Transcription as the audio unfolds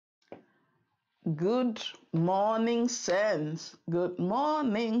Good morning, Sense. Good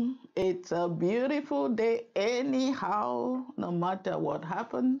morning. It's a beautiful day, anyhow, no matter what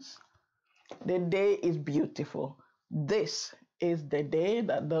happens. The day is beautiful. This is the day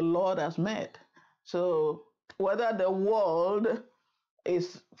that the Lord has made. So, whether the world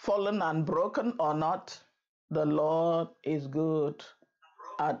is fallen and broken or not, the Lord is good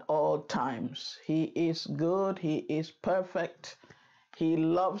at all times. He is good. He is perfect. He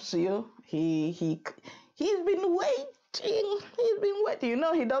loves you. He's been waiting. He's been waiting. You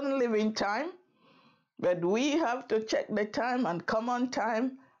know, he doesn't live in time, but we have to check the time and come on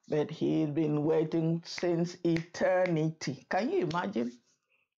time. But he's been waiting since eternity. Can you imagine?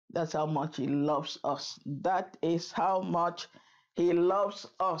 That's how much he loves us. That is how much he loves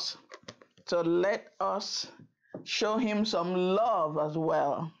us. So let us show him some love as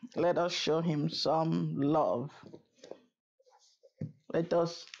well. Let us show him some love. Let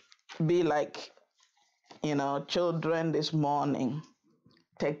us be like, children this morning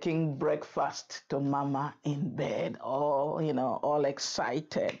taking breakfast to mama in bed, all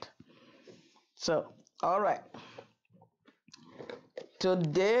excited. So, all right.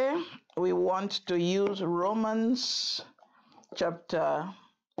 Today we want to use Romans chapter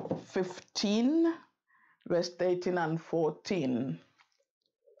 15, verse 13 and 14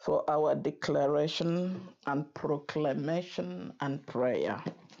 for our declaration and proclamation and prayer.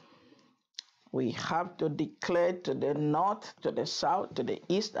 We have to declare to the north, to the south, to the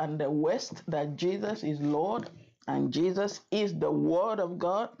east, and the west that Jesus is Lord and Jesus is the Word of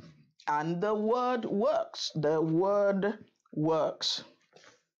God, and the Word works. The Word works.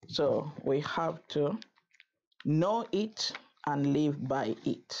 So we have to know it and live by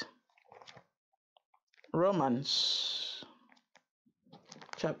it. Romans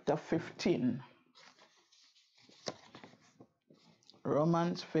chapter 15.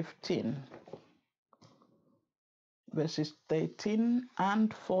 Romans 15. Verses 13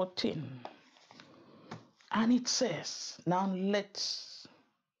 and 14. And it says, now let's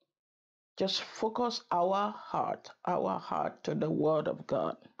just focus our heart to the Word of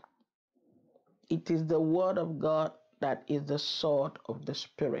God. It is the Word of God that is the sword of the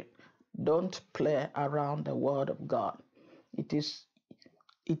Spirit. Don't play around the Word of God. It is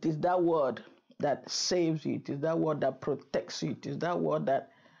that Word that saves you. It is that Word that protects you. It is that Word that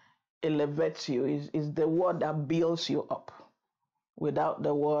elevates you, is the Word that builds you up. Without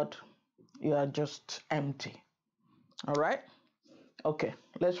the Word, you are just empty. All right? Okay,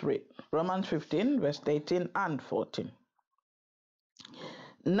 let's read. Romans 15, verse 18 and 14.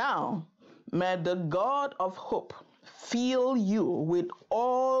 Now, may the God of hope fill you with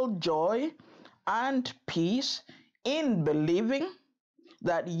all joy and peace in believing,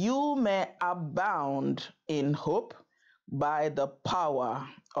 that you may abound in hope by the power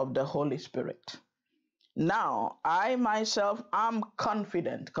of the Holy Spirit. Now, I myself am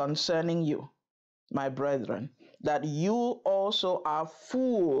confident concerning you, my brethren, that you also are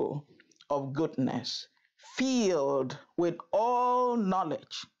full of goodness, filled with all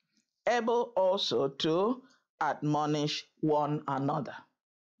knowledge, able also to admonish one another.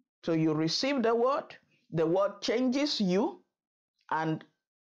 So you receive the word changes you, and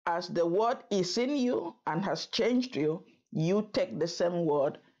as the word is in you and has changed you, you take the same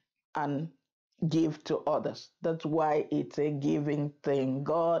word and give to others. That's why it's a giving thing.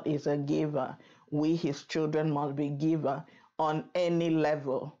 God is a giver. We, his children, must be giver on any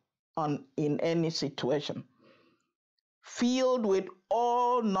level, in any situation. Filled with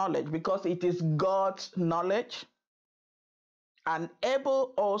all knowledge, because it is God's knowledge, and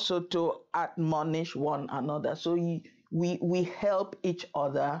able also to admonish one another. So we help each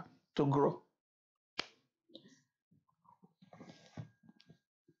other to grow.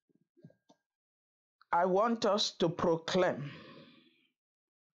 I want us to proclaim,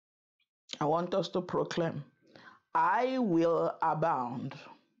 I will abound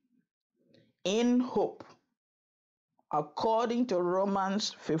in hope, according to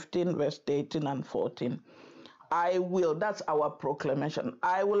Romans 15, verse 18 and 14. I will, that's our proclamation.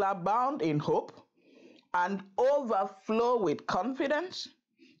 I will abound in hope and overflow with confidence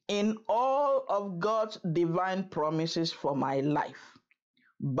in all of God's divine promises for my life,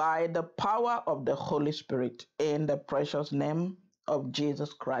 by the power of the Holy Spirit, in the precious name of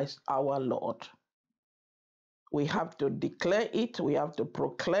Jesus Christ our Lord. We have to declare it, we have to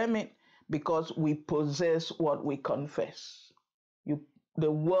proclaim it, because we possess what we confess. The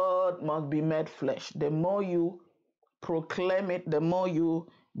word must be made flesh. The more you proclaim it, the more you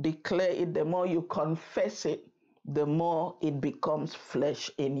declare it, the more you confess it, the more it becomes flesh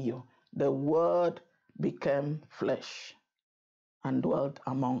in you. The word became flesh and dwelt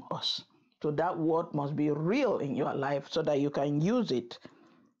among us. So that word must be real in your life so that you can use it,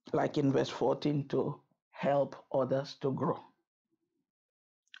 like in verse 14, to help others to grow.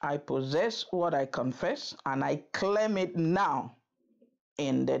 I possess what I confess, and I claim it now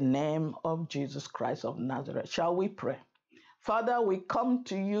in the name of Jesus Christ of Nazareth. Shall we pray? Father, we come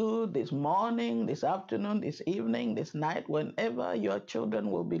to you this morning, this afternoon, this evening, this night, whenever your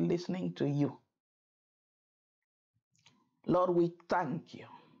children will be listening to you. Lord, we thank you.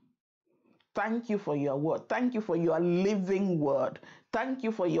 Thank you for your word. Thank you for your living word. Thank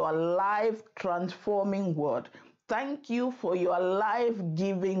you for your life-transforming word. Thank you for your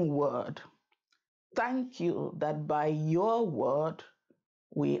life-giving word. Thank you that by your word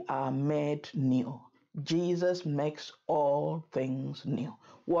we are made new. Jesus makes all things new.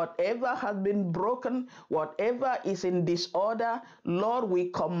 Whatever has been broken, whatever is in disorder, Lord, we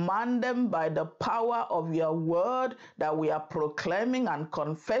command them by the power of your word that we are proclaiming and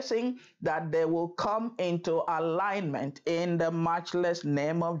confessing, that they will come into alignment in the matchless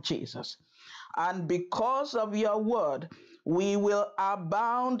name of Jesus. And because of your word, we will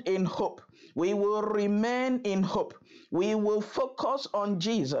abound in hope. We will remain in hope. We will focus on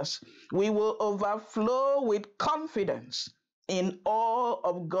Jesus. We will overflow with confidence in all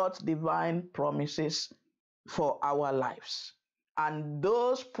of God's divine promises for our lives. And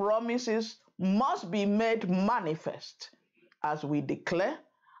those promises must be made manifest as we declare,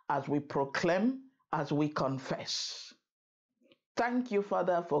 as we proclaim, as we confess. Thank you,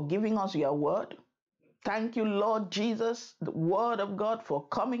 Father, for giving us your word. Thank you, Lord Jesus, the word of God, for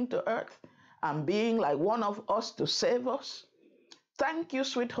coming to earth and being like one of us to save us. Thank you,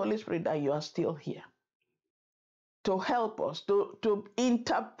 sweet Holy Spirit, that you are still here to help us, to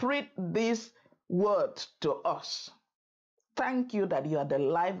interpret these words to us. Thank you that you are the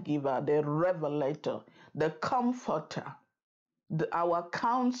life giver, the revelator, the comforter, our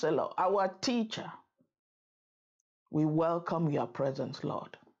counselor, our teacher. We welcome your presence,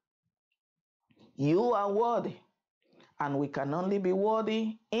 Lord. You are worthy, and we can only be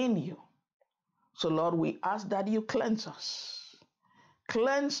worthy in you. So, Lord, we ask that you cleanse us.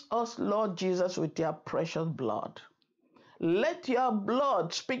 Cleanse us, Lord Jesus, with your precious blood. Let your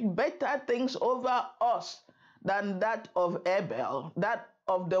blood speak better things over us than that of Abel, that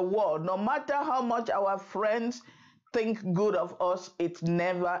of the world. No matter how much our friends think good of us, it's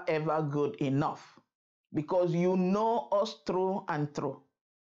never, ever good enough, because you know us through and through.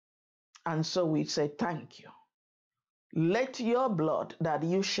 And so we say thank you. Let your blood that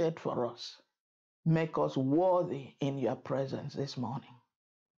you shed for us make us worthy in your presence this morning,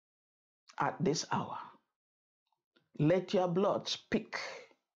 at this hour. Let your blood speak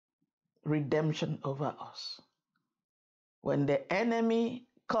redemption over us. When the enemy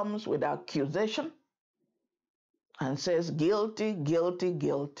comes with accusation and says, guilty, guilty,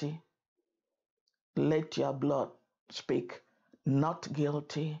 guilty, let your blood speak, not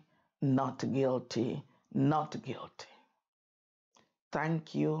guilty, not guilty, not guilty.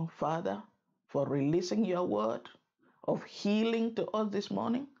 Thank you, Father, for releasing your word of healing to us this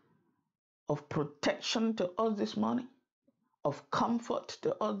morning, of protection to us this morning, of comfort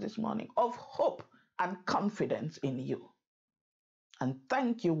to us this morning, of hope and confidence in you. And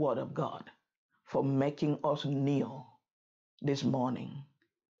thank you, Word of God, for making us new this morning.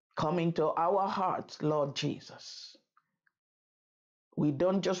 Come into our hearts, Lord Jesus. We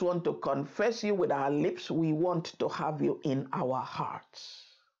don't just want to confess you with our lips, we want to have you in our hearts.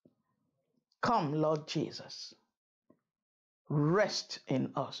 Come, Lord Jesus. Rest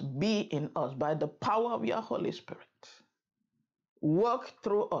in us, be in us by the power of your Holy Spirit. Work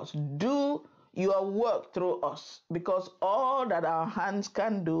through us. Do your work through us, because all that our hands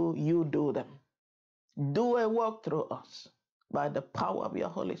can do, you do them. Do a work through us by the power of your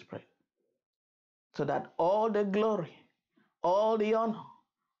Holy Spirit, so that all the glory, all the honor,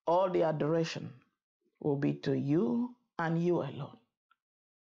 all the adoration will be to you and you alone.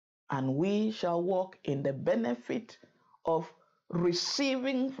 And we shall walk in the benefit of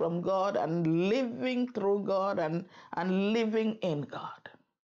receiving from God and living through God and living in God.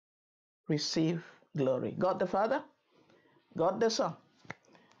 Receive glory. God the Father, God the Son,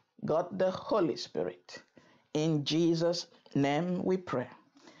 God the Holy Spirit. In Jesus' name we pray.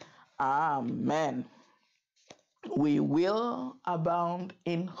 Amen. We will abound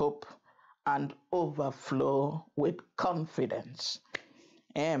in hope and overflow with confidence.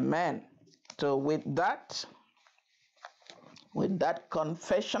 Amen. So with that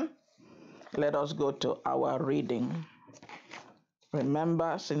confession, let us go to our reading.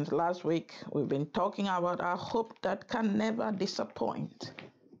 Remember, since last week, we've been talking about our hope that can never disappoint.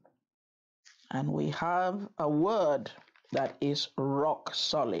 And we have a word that is rock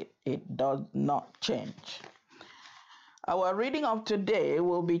solid. It does not change. Our reading of today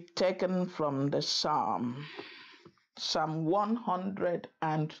will be taken from the Psalm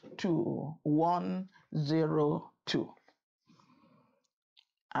 102, 102.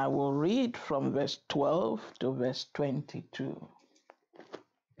 I will read from verse 12 to verse 22.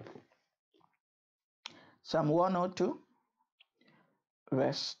 Psalm 102,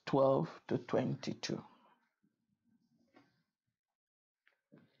 verse 12 to 22.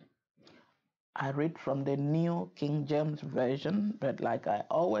 I read from the New King James Version, but like I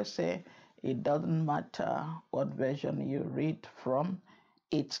always say, it doesn't matter what version you read from.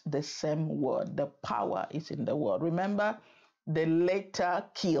 It's the same word. The power is in the word. Remember, the letter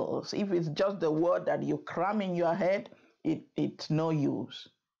kills. If it's just the word that you cram in your head, it's no use.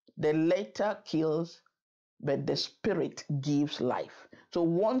 The letter kills, but the spirit gives life. So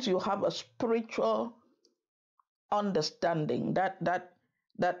once you have a spiritual understanding, that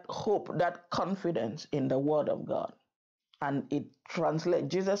hope, that confidence in the word of God, and it translates.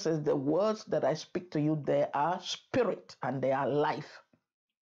 Jesus says, the words that I speak to you, they are spirit and they are life.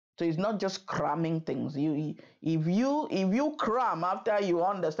 So it's not just cramming things. If you cram after you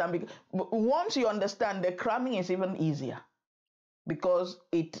understand, because once you understand, the cramming is even easier because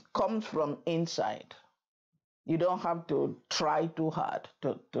it comes from inside. You don't have to try too hard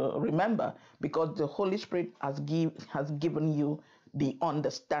to remember, because the Holy Spirit has given you the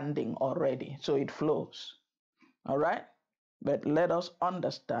understanding already, so it flows. All right? But let us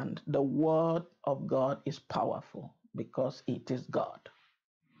understand the word of God is powerful because it is God.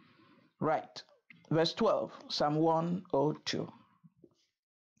 Right. Verse 12, Psalm 102.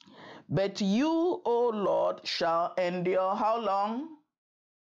 But you, O Lord, shall endure how long?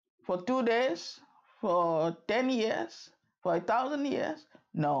 For 2 days? For 10 years? For 1,000 years?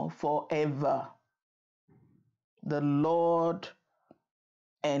 No, forever. The Lord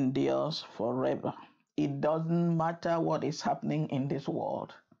endures forever. It doesn't matter what is happening in this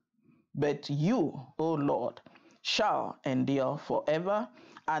world, but you, O Lord, shall endure forever,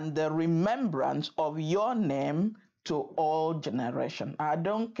 and the remembrance of your name to all generations. I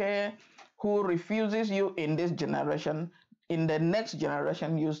don't care who refuses you in this generation. In the next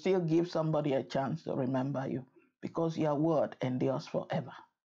generation, you still give somebody a chance to remember you, because your word endures forever,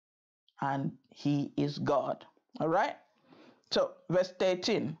 and he is God. All right? So, verse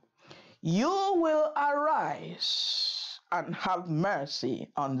 13. You will arise and have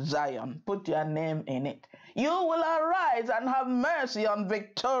mercy on Zion. Put your name in it. You will arise and have mercy on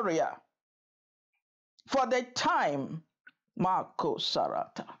Victoria. For the time, Marco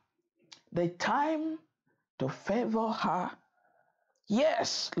Sarata, the time to favor her.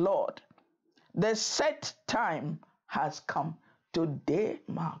 Yes, Lord, the set time has come. Today,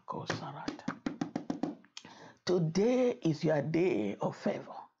 Marco Sarata, today is your day of favor.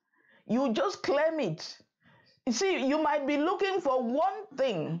 You just claim it. You see, you might be looking for one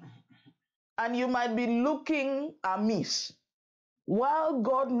thing and you might be looking amiss, while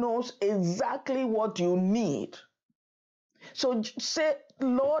God knows exactly what you need. So say,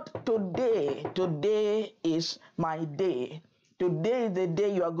 Lord, today is my day. Today is the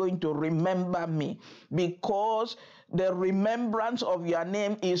day you are going to remember me, because the remembrance of your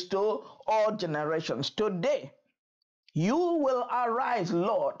name is to all generations. Today, you will arise,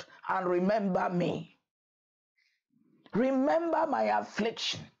 Lord, and remember me. Remember my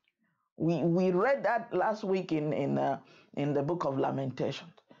affliction. We read that last week in the book of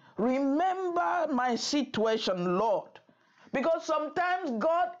Lamentations. Remember my situation, Lord. Because sometimes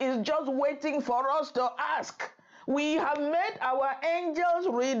God is just waiting for us to ask. We have made our angels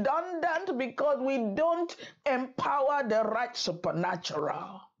redundant because we don't empower the right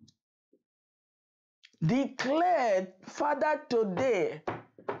supernatural. Declare, Father, today,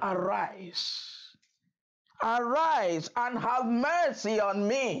 arise. Arise and have mercy on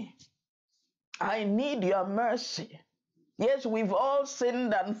me. I need your mercy. Yes, we've all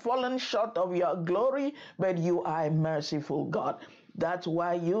sinned and fallen short of your glory, but you are a merciful God. That's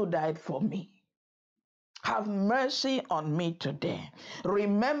why you died for me. Have mercy on me today.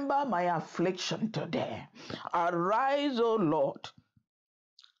 Remember my affliction today. Arise, O Lord,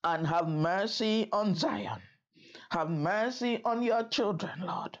 and have mercy on Zion. Have mercy on your children,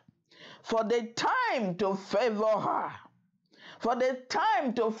 Lord. For the time to favor her, for the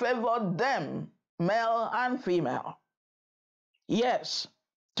time to favor them, male and female. Yes,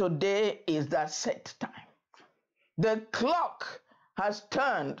 today is that set time. The clock has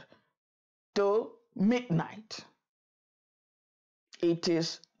turned to midnight. It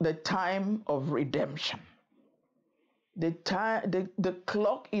is the time of redemption. The time, the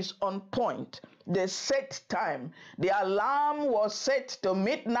clock is on point. The set time. The alarm was set to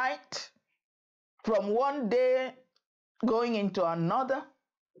midnight from one day going into another.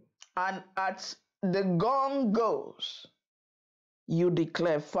 And as the gong goes, you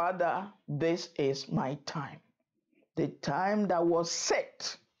declare, Father, this is my time. The time that was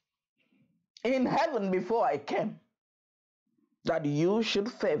set in heaven before I came, that you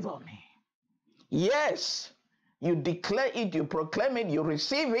should favor me. Yes, you declare it, you proclaim it, you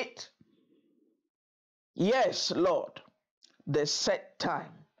receive it. Yes, Lord, the set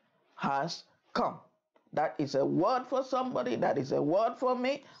time has come. That is a word for somebody. That is a word for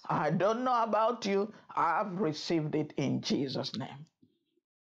me. I don't know about you. I've received it in Jesus' name.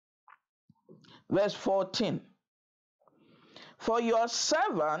 Verse 14. For your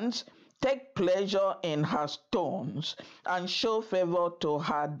servants take pleasure in her stones and show favor to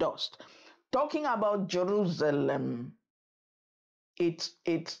her dust. Talking about Jerusalem, it's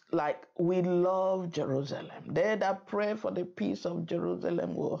like we love Jerusalem. They that pray for the peace of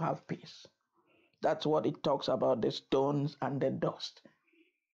Jerusalem will have peace. That's what it talks about, the stones and the dust.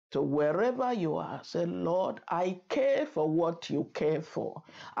 So wherever you are, say, Lord, I care for what you care for.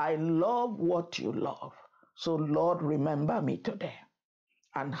 I love what you love. So Lord, remember me today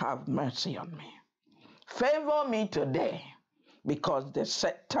and have mercy on me. Favor me today because the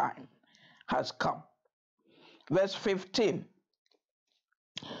set time has come. Verse 15.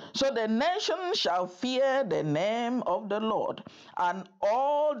 So the nations shall fear the name of the Lord, and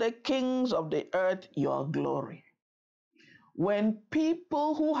all the kings of the earth your glory. When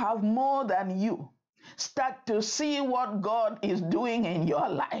people who have more than you start to see what God is doing in your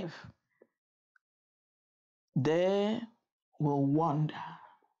life, they will wonder.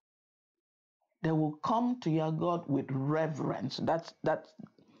 They will come to your God with reverence. That's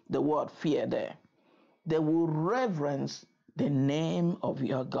the word fear there. They will reverence the name of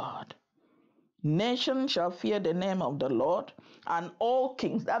your God. Nations shall fear the name of the Lord, and all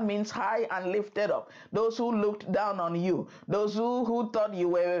kings, that means high and lifted up. Those who looked down on you, those who thought you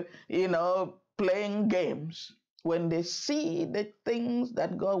were, playing games, when they see the things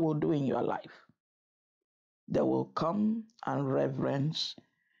that God will do in your life, they will come and reverence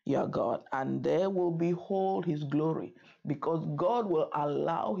your God, and they will behold his glory, because God will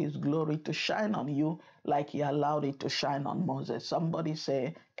allow his glory to shine on you like he allowed it to shine on Moses. Somebody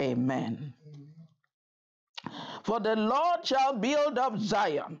say amen. For the Lord shall build up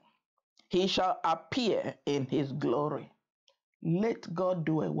Zion. He shall appear in his glory. Let God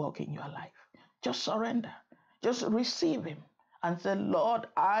do a work in your life. Just surrender. Just receive him and say, Lord,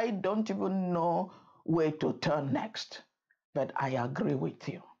 I don't even know where to turn next, but I agree with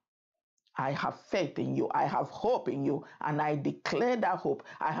you. I have faith in you. I have hope in you. And I declare that hope.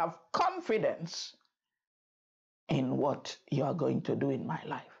 I have confidence in what you are going to do in my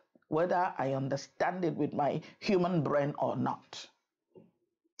life, whether I understand it with my human brain or not.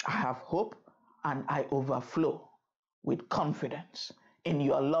 I have hope and I overflow with confidence in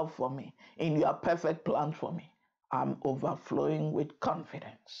your love for me, in your perfect plan for me. I'm overflowing with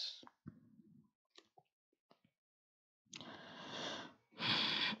confidence.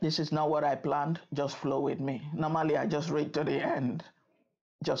 This is not what I planned. Just flow with me. Normally, I just read to the end.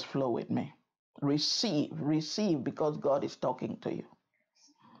 Just flow with me. Receive, because God is talking to you.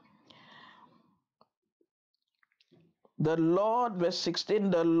 The Lord, verse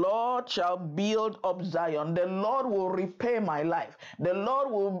 16, the Lord shall build up Zion. The Lord will repay my life. The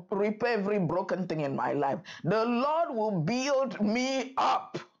Lord will repay every broken thing in my life. The Lord will build me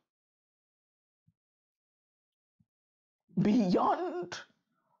up beyond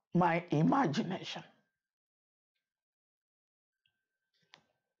my imagination.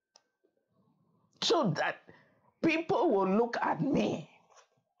 So that people will look at me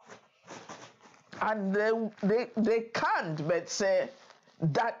and they can't but say,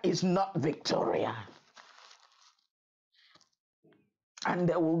 that is not Victoria. And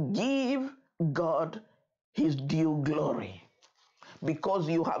they will give God his due glory because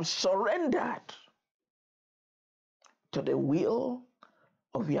you have surrendered to the will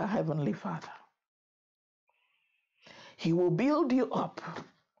of your heavenly Father. He will build you up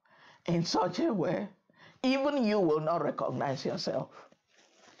in such a way, even you will not recognize yourself.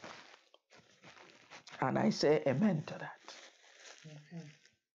 And I say amen to that. Okay.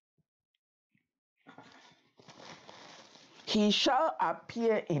 He shall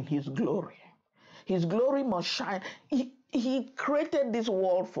appear in his glory. His glory must shine. He created this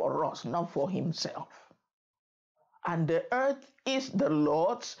world for us, not for himself. And the earth is the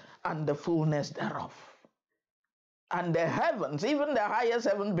Lord's and the fullness thereof. And the heavens, even the highest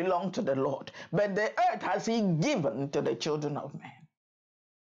heaven, belong to the Lord. But the earth has he given to the children of men.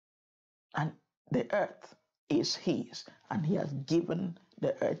 And the earth is his, and he has given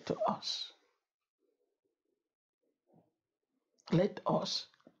the earth to us. Let us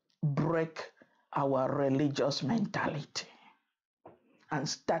break our religious mentality and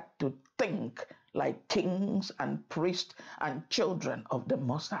start to think like kings and priests and children of the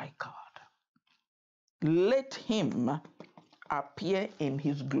Most High God. Let him appear in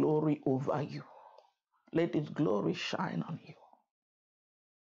his glory over you. Let his glory shine on you.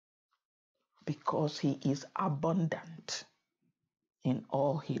 Because he is abundant in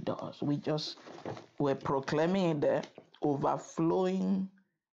all he does. We're proclaiming the overflowing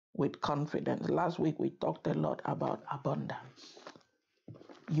with confidence. Last week we talked a lot about abundance.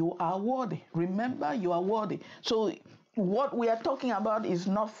 You are worthy. Remember, you are worthy. So what we are talking about is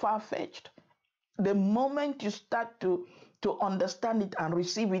not far-fetched. The moment you start to understand it and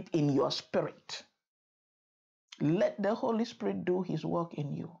receive it in your spirit, let the Holy Spirit do his work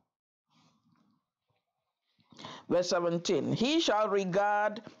in you. Verse 17, he shall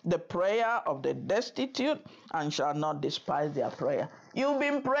regard the prayer of the destitute and shall not despise their prayer. You've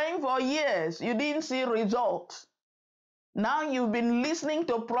been praying for years. You didn't see results. Now you've been listening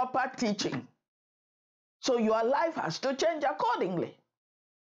to proper teaching. So your life has to change accordingly.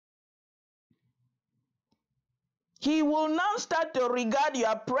 He will now start to regard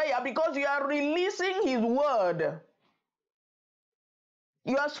your prayer because you are releasing his word.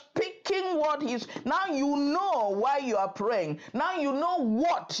 You are speaking what he's... Now you know why you are praying. Now you know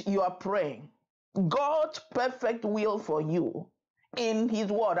what you are praying. God's perfect will for you in his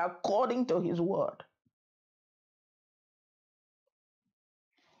word, according to his word.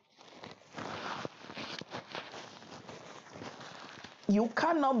 You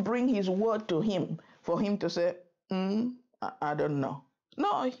cannot bring his word to him for him to say, I don't know.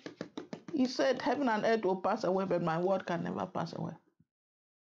 No, he said heaven and earth will pass away, but my word can never pass away.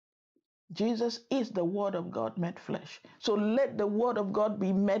 Jesus is the word of God made flesh. So let the word of God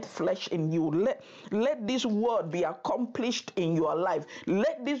be made flesh in you. Let this word be accomplished in your life.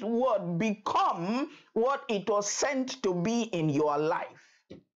 Let this word become what it was sent to be in your life.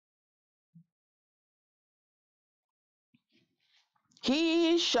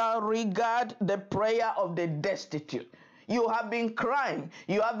 He shall regard the prayer of the destitute. You have been crying.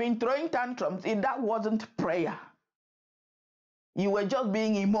 You have been throwing tantrums. If that wasn't prayer, you were just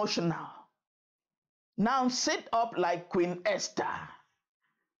being emotional. Now sit up like Queen Esther.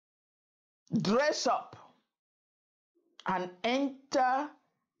 Dress up and enter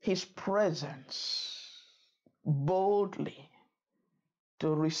his presence boldly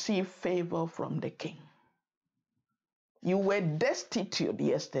to receive favor from the king. You were destitute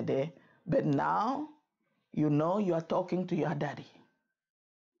yesterday, but now you know you are talking to your daddy.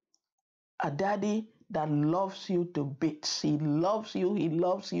 A daddy that loves you to bits. He loves you, he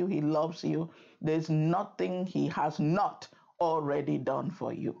loves you, he loves you. There's nothing he has not already done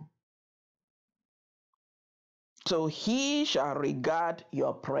for you. So he shall regard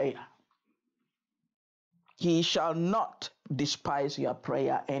your prayer. He shall not despise your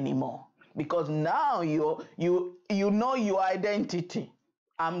prayer anymore. Because now you know your identity.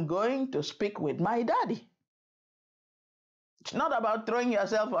 I'm going to speak with my daddy. It's not about throwing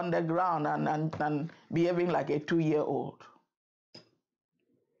yourself on the ground and behaving like a 2-year-old.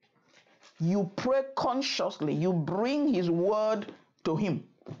 You pray consciously. You bring his word to him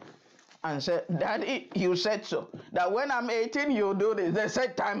and say, Daddy, you said so. That when I'm 18, you do this. The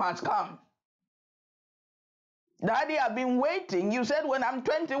set time has come. Daddy, I've been waiting. You said when I'm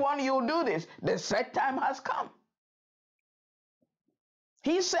 21, you'll do this. The set time has come.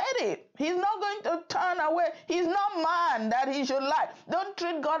 He said it. He's not going to turn away. He's not man that he should lie. Don't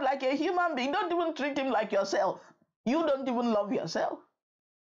treat God like a human being. Don't even treat him like yourself. You don't even love yourself.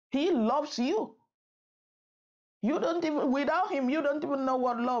 He loves you. Without him, you don't even know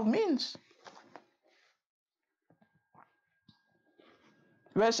what love means.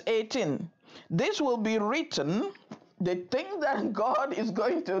 Verse 18. This will be written, the thing that God is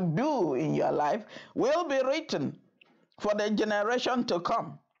going to do in your life will be written for the generation to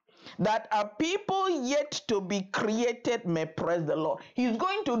come, that a people yet to be created may praise the Lord. He's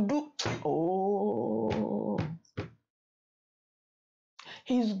going to do,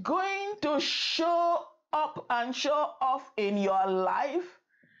 he's going to show up and show off in your life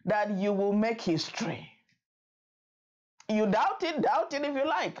that you will make history. You doubt it if you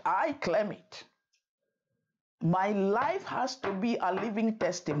like. I claim it. My life has to be a living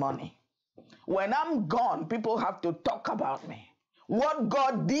testimony. When I'm gone, people have to talk about me. What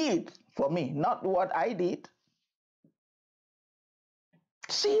God did for me, not what I did.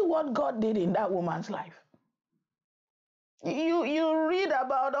 See what God did in that woman's life. You read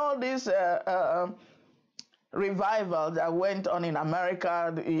about all these revival that went on in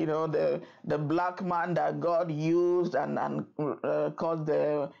America, the black man that God used and called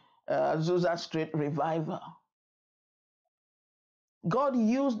the Azusa Street revival. God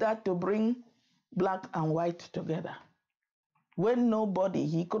used that to bring black and white together. When nobody,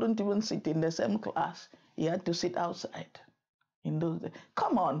 he couldn't even sit in the same class. He had to sit outside. In those days.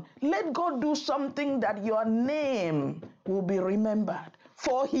 Come on, let God do something that your name will be remembered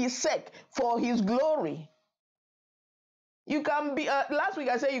for his sake, for his glory. You can be, last week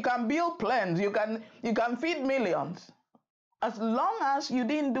I said you can build planes, you can feed millions. As long as you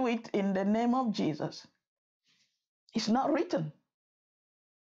didn't do it in the name of Jesus. It's not written.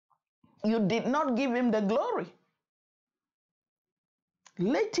 You did not give him the glory.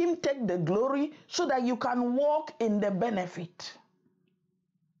 Let him take the glory so that you can walk in the benefit.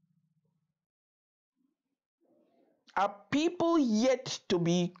 Are people yet to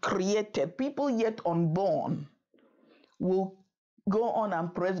be created, people yet unborn, will go on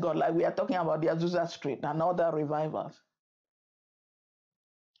and praise God, like we are talking about the Azusa Street and other revivals.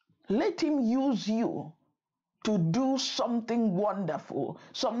 Let him use you to do something wonderful,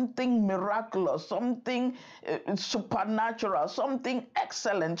 something miraculous, something supernatural, something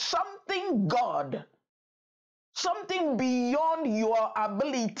excellent, something God, something beyond your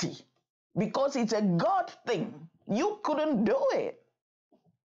ability, because it's a God thing. You couldn't do it.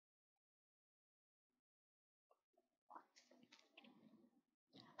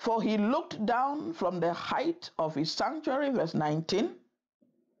 For he looked down from the height of his sanctuary, verse 19.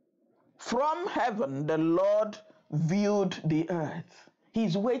 From heaven, the Lord viewed the earth.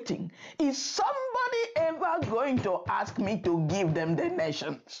 He's waiting. Is somebody ever going to ask me to give them the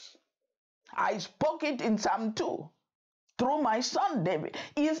nations? I spoke it in Psalm 2 through my son David.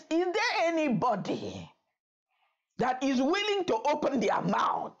 Is there anybody that is willing to open their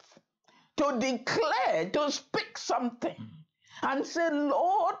mouth, to declare, to speak something, and say,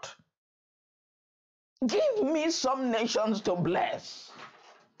 Lord, give me some nations to bless.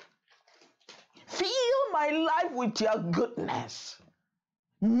 Fill my life with your goodness.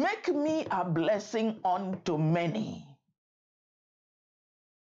 Make me a blessing unto many.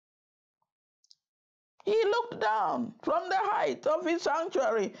 He looked down from the height of his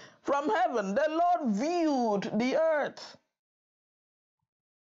sanctuary. From heaven, the Lord viewed the earth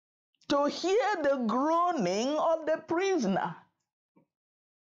to hear the groaning of the prisoner.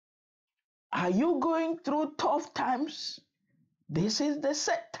 Are you going through tough times? This is the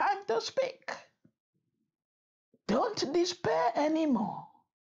set time to speak. Don't despair anymore.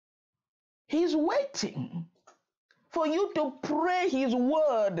 He's waiting for you to pray his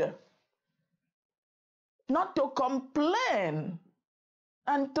word, not to complain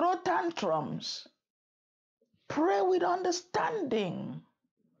and throw tantrums. Pray with understanding.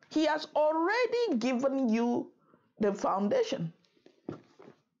 He has already given you the foundation.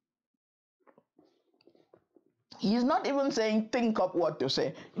 He's not even saying, think up what to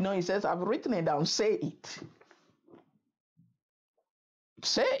say. He says, I've written it down, say it.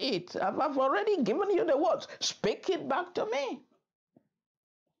 Say it. I've already given you the words. Speak it back to me.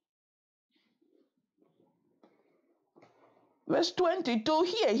 Verse 20, to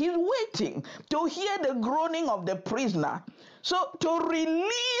hear, he's waiting to hear the groaning of the prisoner. So to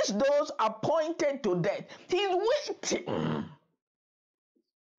release those appointed to death, he's waiting.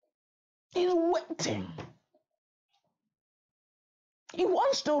 He's waiting. He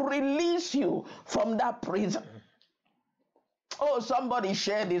wants to release you from that prison. Oh, somebody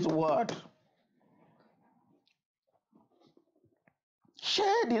share this word.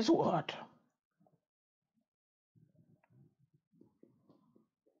 Share this word.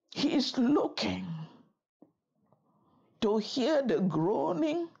 He is looking to hear the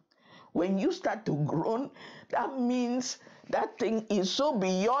groaning. When you start to groan, that means that thing is so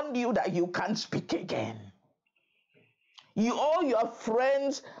beyond you that you can't speak again. All your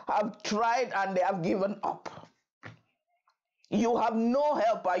friends have tried and they have given up. You have no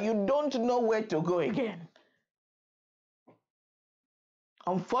helper. You don't know where to go again.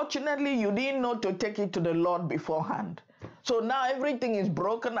 Unfortunately, you didn't know to take it to the Lord beforehand. So now everything is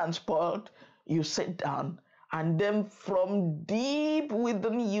broken and spoiled. You sit down, and then from deep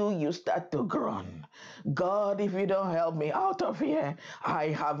within you, you start to groan. God, if you don't help me out of here, I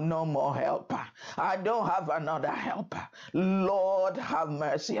have no more helper. I don't have another helper. Lord, have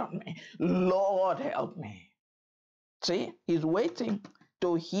mercy on me. Lord, help me. See, he's waiting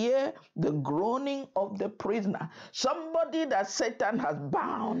to hear the groaning of the prisoner. Somebody that Satan has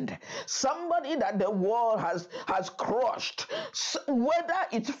bound, somebody that the world has crushed, whether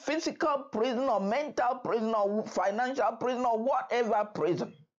it's physical prison or mental prison or financial prison or whatever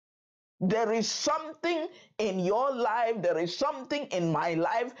prison. There is something in your life, there is something in my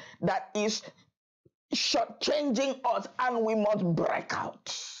life that is shortchanging us, and we must break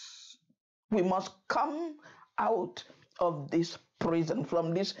out. We must come out of this prison,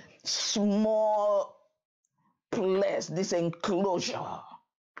 from this small place, this enclosure.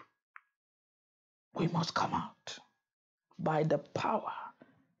 We must come out by the power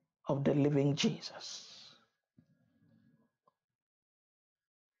of the living Jesus.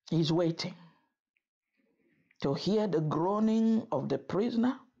 He's waiting to hear the groaning of the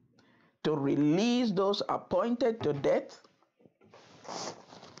prisoner, to release those appointed to death.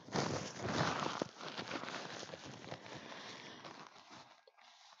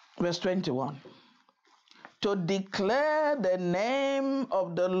 Verse 21. To declare the name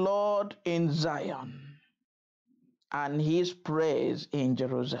of the Lord in Zion and his praise in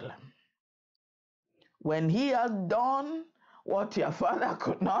Jerusalem. When he has done what your father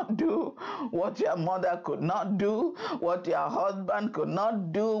could not do, what your mother could not do, what your husband could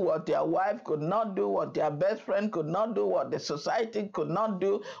not do, what your wife could not do, what your best friend could not do, what the society could not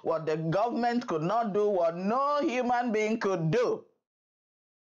do, what the government could not do, what no human being could do.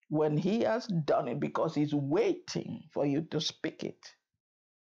 When he has done it, because he's waiting for you to speak it.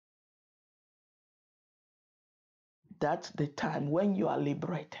 That's the time when you are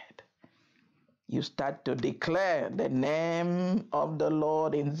liberated. You start to declare the name of the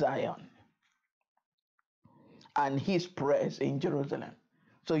Lord in Zion and his praise in Jerusalem.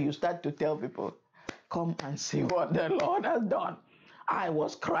 So you start to tell people, come and see what the Lord has done. I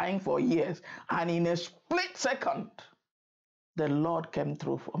was crying for years, and in a split second, the Lord came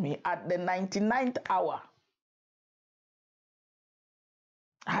through for me at the 99th hour.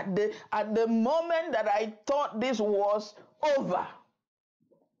 At the moment that I thought this was over,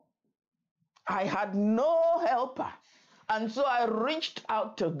 I had no helper. And so I reached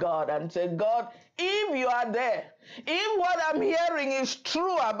out to God and said, God, if you are there, if what I'm hearing is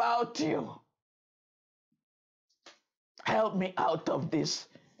true about you, help me out of this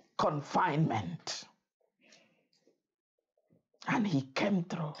confinement. And he came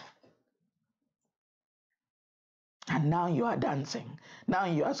through. And now you are dancing. Now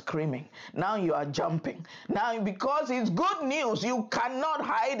you are screaming. Now you are jumping. Now, because it's good news, you cannot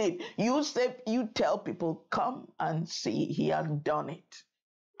hide it. You tell people, come and see, he has done it.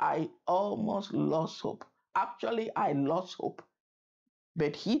 I almost lost hope. Actually, I lost hope.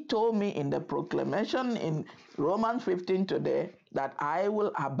 But he told me in the proclamation in Romans 15 today that I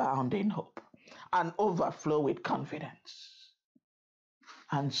will abound in hope and overflow with confidence.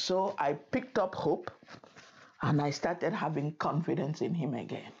 And so I picked up hope, and I started having confidence in him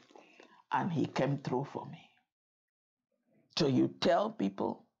again. And he came through for me. So you tell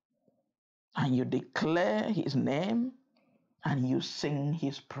people, and you declare his name, and you sing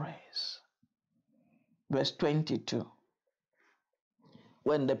his praise. Verse 22.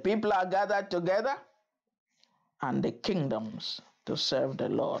 When the people are gathered together, and the kingdoms to serve the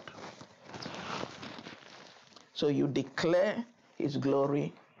Lord. So you declare his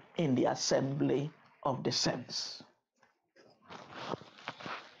glory in the assembly of the saints.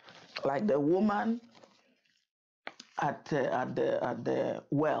 Like the woman at the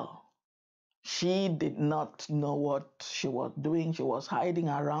well, she did not know what she was doing. She was hiding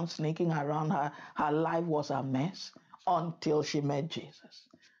around, sneaking around. Her life was a mess until she met Jesus.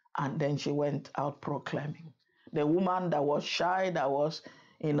 And then she went out proclaiming. The woman that was shy, that was,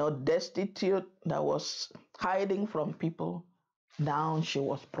 destitute, that was hiding from people, now she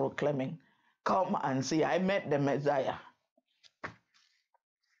was proclaiming, come and see, I met the Messiah.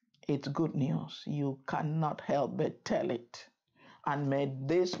 It's good news. You cannot help but tell it. And may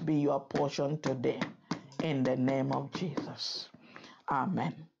this be your portion today in the name of Jesus.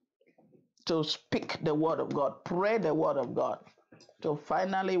 Amen. So speak the word of God. Pray the word of God. So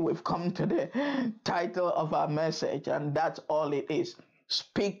finally, we've come to the title of our message, and that's all it is.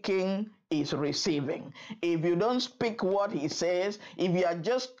 Speaking is receiving. If you don't speak what he says, if you are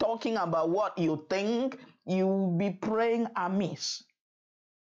just talking about what you think, you will be praying amiss.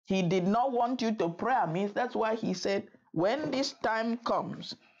 He did not want you to pray amiss. That's why he said, when this time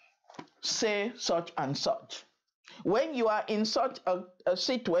comes, say such and such. When you are in such a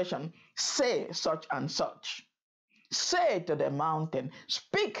situation, say such and such. Say to the mountain,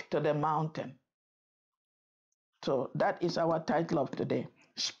 speak to the mountain. So that is our title of today.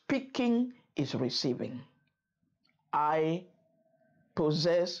 Speaking is receiving. I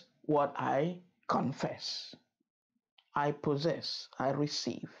possess what I confess. I possess, I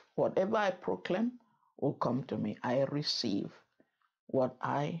receive. Whatever I proclaim will come to me. I receive what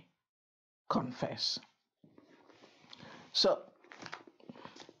I confess. So,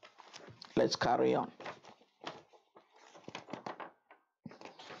 let's carry on.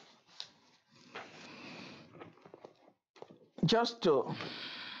 Just to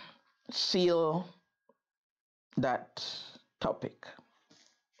seal that topic,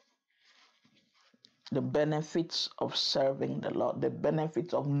 the benefits of serving the Lord, the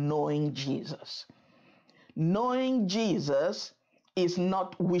benefits of knowing Jesus. Knowing Jesus is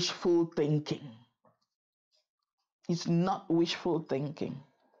not wishful thinking. It's not wishful thinking.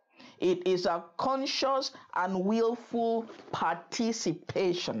 It is a conscious and willful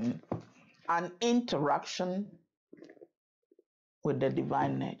participation and interaction with the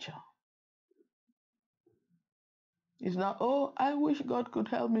divine nature. It's not, oh, I wish God could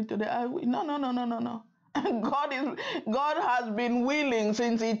help me today. No. God has been willing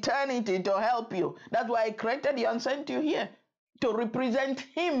since eternity to help you. That's why He created you and sent you here to represent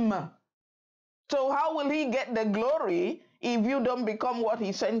Him. So how will He get the glory if you don't become what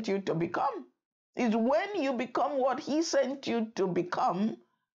He sent you to become? It's when you become what He sent you to become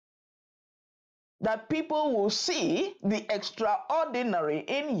that people will see the extraordinary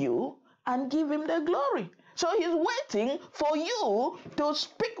in you and give Him the glory. So He's waiting for you to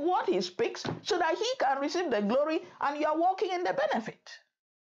speak what He speaks so that He can receive the glory and you are walking in the benefit.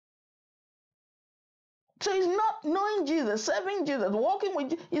 So it's not knowing Jesus, serving Jesus, walking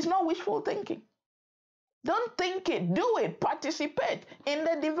with Jesus. It's not wishful thinking. Don't think it, do it, participate in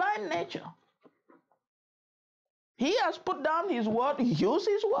the divine nature. He has put down His word, use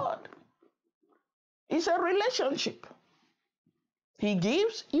His word. It's a relationship. He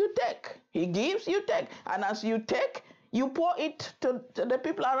gives, you take. He gives, you take. And as you take, you pour it to the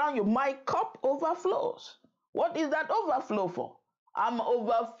people around you. My cup overflows. What is that overflow for? I'm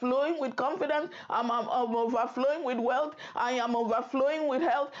overflowing with confidence. I'm overflowing with wealth. I am overflowing with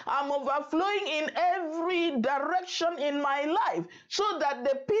health. I'm overflowing in every direction in my life so that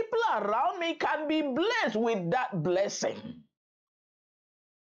the people around me can be blessed with that blessing.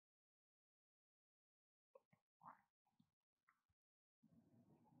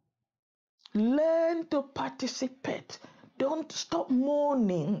 Learn to participate. Don't stop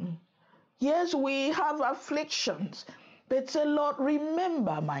mourning. Yes, we have afflictions, but say, Lord,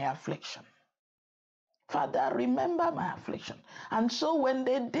 remember my affliction. Father, remember my affliction. And so when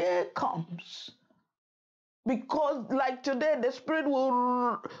the day comes, because like today, the Spirit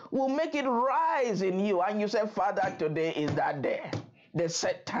will make it rise in you, and you say, Father, today is that day. The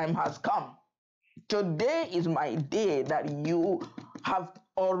set time has come. Today is my day that you have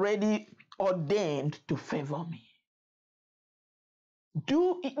already ordained to favor me.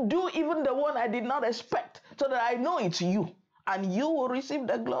 Do even the one I did not expect, so that I know it's you, and you will receive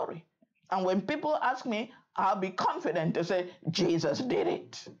the glory. And when people ask me, I'll be confident to say, Jesus did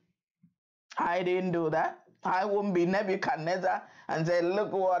it. I didn't do that. I won't be Nebuchadnezzar and say,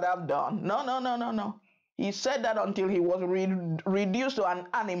 look what I've done. No. He said that until he was reduced to an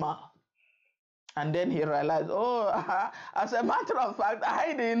animal. And then he realized, oh, as a matter of fact,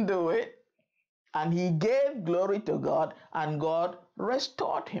 I didn't do it. And he gave glory to God, and God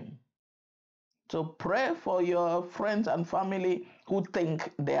restored him. So pray for your friends and family who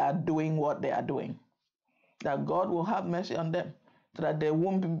think they are doing what they are doing, that God will have mercy on them, so that they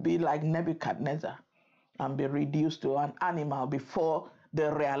won't be like Nebuchadnezzar and be reduced to an animal before they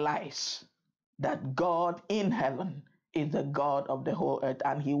realize that God in heaven is the God of the whole earth,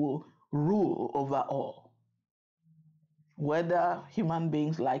 and He will rule over all, whether human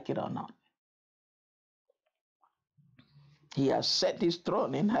beings like it or not. He has set His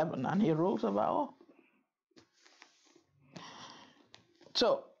throne in heaven, and He rules over all.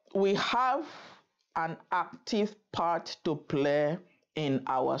 So we have an active part to play in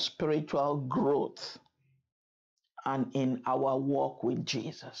our spiritual growth and in our walk with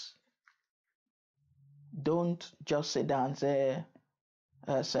Jesus. Don't just sit down and say,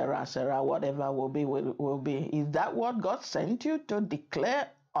 Sarah, whatever will be, will be. Is that what God sent you to declare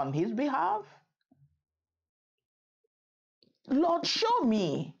on His behalf? Lord, show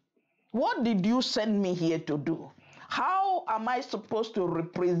me. What did you send me here to do? How am I supposed to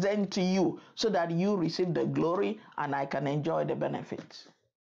represent you so that you receive the glory and I can enjoy the benefits?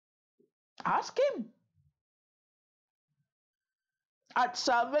 Ask Him. At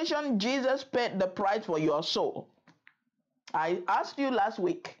salvation, Jesus paid the price for your soul. I asked you last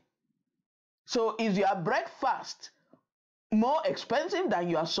week, so is your breakfast more expensive than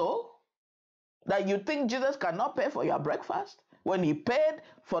your soul? That you think Jesus cannot pay for your breakfast? when he paid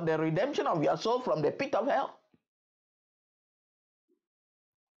for the redemption of your soul from the pit of hell?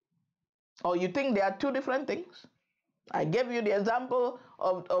 Or you think they are two different things? I gave you the example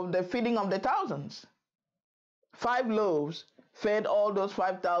of the feeding of the thousands. 5 loaves fed all those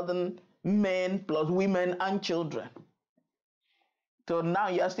 5,000 men plus women and children. So now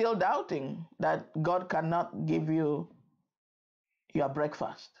you're still doubting that God cannot give you your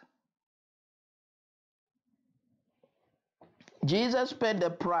breakfast. Jesus paid the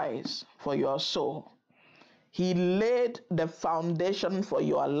price for your soul. He laid the foundation for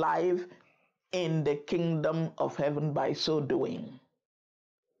your life in the kingdom of heaven by so doing.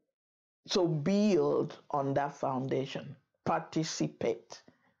 So build on that foundation. Participate.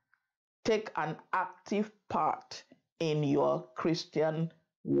 Take an active part in your Christian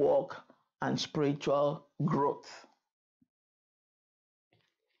walk and spiritual growth.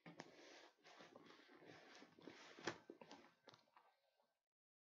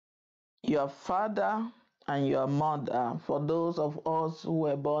 Your father and your mother, for those of us who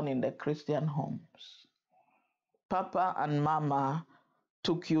were born in the Christian homes, Papa and Mama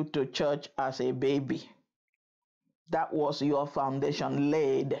took you to church as a baby. That was your foundation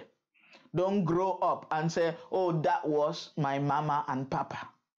laid. Don't grow up and say, oh, that was my mama and papa.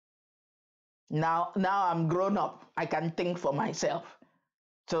 Now I'm grown up. I can think for myself.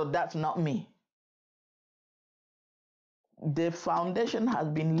 So that's not me. The foundation has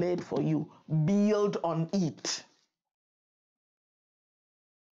been laid for you. Build on it.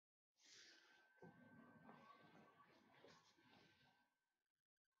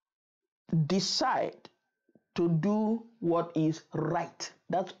 Decide to do what is right.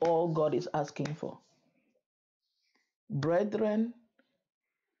 That's all God is asking for. Brethren,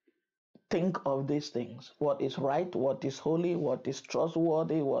 think of these things. What is right, what is holy, what is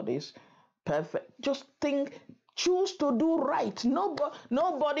trustworthy, what is perfect. Just think, choose to do right.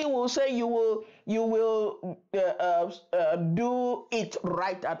 Nobody will say you will do it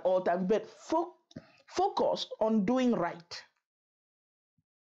right at all times, but focus on doing right.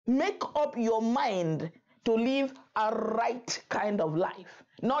 Make up your mind to live a right kind of life,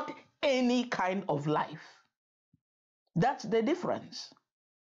 not any kind of life. That's the difference.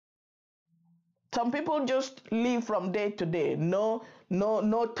 Some people just live from day to day. No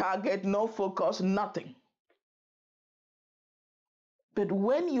target, no focus, nothing. But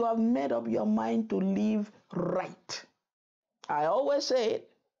when you have made up your mind to live right, I always say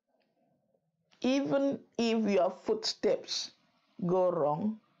it, even if your footsteps go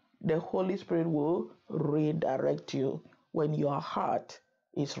wrong, the Holy Spirit will redirect you when your heart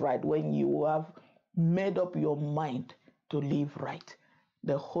is right, when you have made up your mind to live right.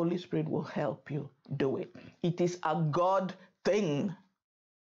 The Holy Spirit will help you do it. It is a God thing.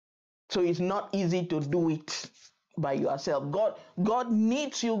 So it's not easy to do it by yourself. God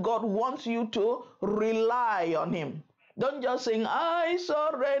needs you. God wants you to rely on him. Don't just sing, I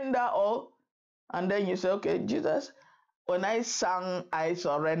surrender all. And then you say, okay, Jesus, when I sang, I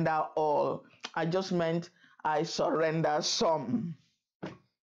surrender all, I just meant I surrender some.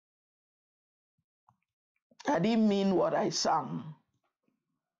 I didn't mean what I sang.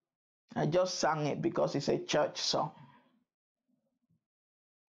 I just sang it because it's a church song.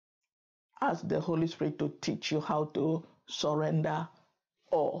 Ask the Holy Spirit to teach you how to surrender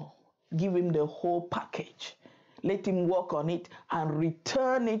all. Give him the whole package. Let him work on it and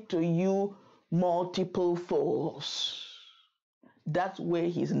return it to you multiple folds. That's where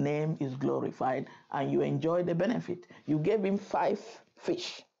his name is glorified and you enjoy the benefit. You gave him 5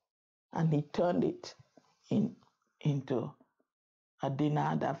 fish and he turned it into a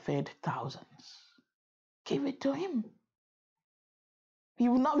dinner that fed thousands. Give it to him.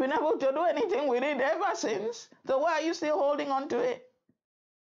 You've not been able to do anything with it ever since. So why are you still holding on to it?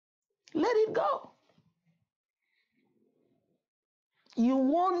 Let it go. You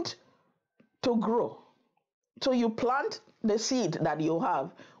want to grow. So you plant the seed that you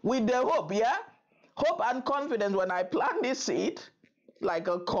have with the hope, yeah? Hope and confidence. When I plant this seed, like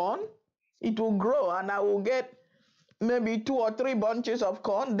a corn, it will grow and I will get maybe 2 or 3 bunches of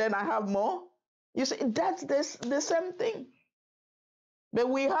corn, then I have more. You see, that's the same thing. But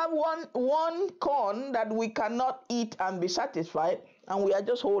we have one corn that we cannot eat and be satisfied, and we are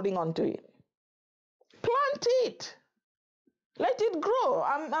just holding on to it. Plant it. Let it grow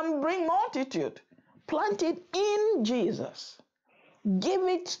and bring multitude. Plant it in Jesus. Give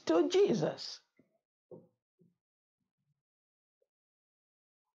it to Jesus.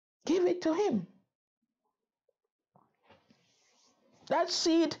 Give it to him. That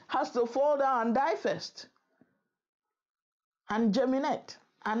seed has to fall down and die first. And germinate.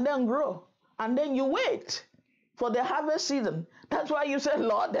 And then grow. And then you wait for the harvest season. That's why you say,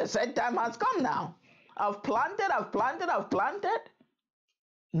 Lord, the set time has come now. I've planted.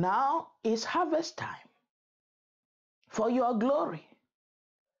 Now is harvest time for your glory.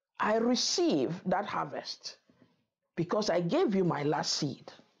 I receive that harvest because I gave you my last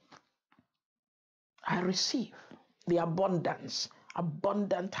seed. I receive the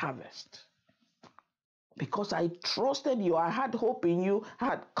abundant harvest. Because I trusted you, I had hope in you, I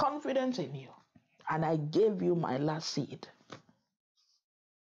had confidence in you, and I gave you my last seed.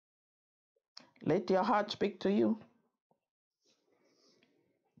 Let your heart speak to you.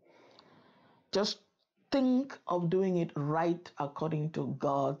 Just think of doing it right according to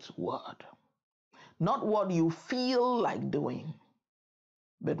God's word. Not what you feel like doing,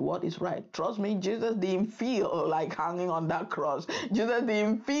 but what is right. Trust me, Jesus didn't feel like hanging on that cross. Jesus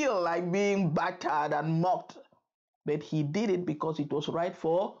didn't feel like being battered and mocked. But he did it because it was right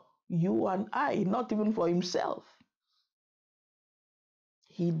for you and I, not even for himself.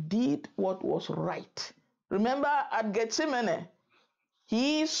 He did what was right. Remember at Gethsemane,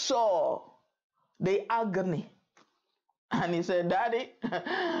 he saw the agony. And he said, Daddy,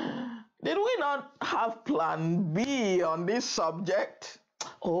 did we not have plan B on this subject?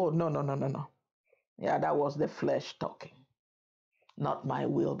 Oh, no. Yeah, that was the flesh talking. Not my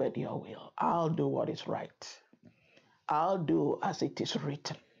will, but your will. I'll do what is right. I'll do as it is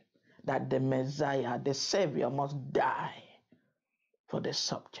written, that the Messiah, the Savior, must die for the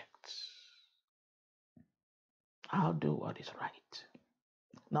subjects. I'll do what is right,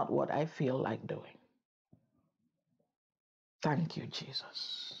 not what I feel like doing. Thank you,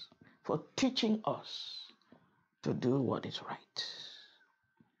 Jesus, for teaching us to do what is right.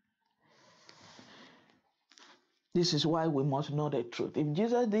 This is why we must know the truth. If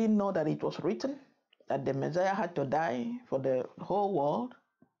Jesus didn't know that it was written, that the Messiah had to die for the whole world,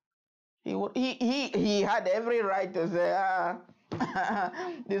 he had every right to say,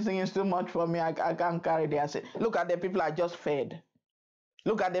 this thing is too much for me. I can't carry this. Look at the people I just fed.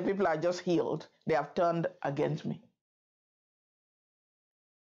 Look at the people I just healed. They have turned against me.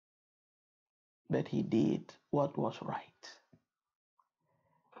 But he did what was right.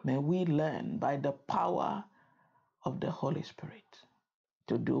 May we learn by the power of the Holy Spirit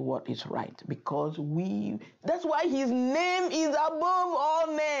to do what is right, because that's why his name is above all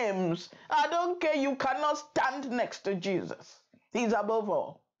names. I don't care, you cannot stand next to Jesus. He's above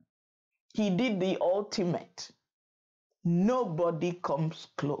all. He did the ultimate. Nobody comes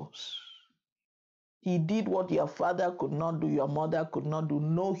close. He did what your father could not do, your mother could not do,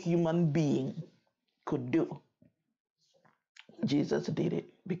 no human being could do. Jesus did it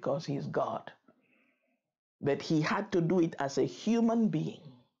because he's God. But he had to do it as a human being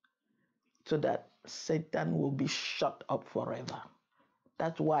so that Satan will be shut up forever.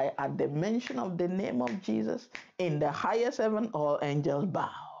 That's why at the mention of the name of Jesus, in the highest heaven, all angels bow.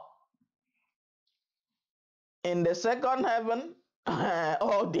 In the second heaven,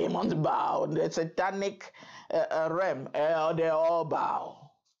 all demons bow. The satanic realm, they all bow.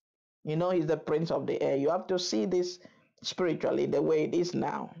 You know, he's the prince of the air. You have to see this spiritually the way it is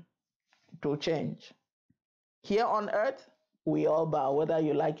now to change. Here on earth, we all bow, whether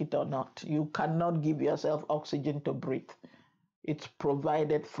you like it or not. You cannot give yourself oxygen to breathe. It's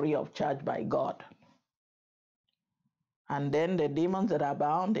provided free of charge by God. And then the demons that are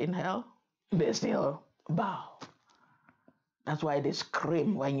bound in hell, they still bow. That's why they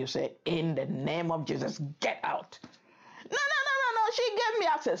scream when you say, in the name of Jesus, get out. No. She gave me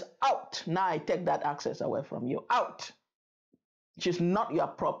access. Out. Now I take that access away from you. Out. She's not your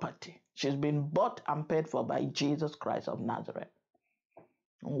property. She's been bought and paid for by Jesus Christ of Nazareth.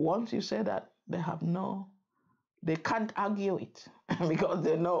 And once you say that, they can't argue it because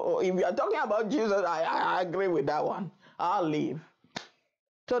they know, oh, if you're talking about Jesus, I agree with that one. I'll leave.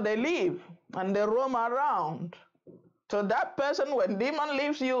 So they leave and they roam around. So that person, when demon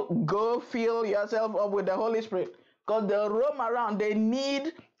leaves you, go fill yourself up with the Holy Spirit. Because they roam around, they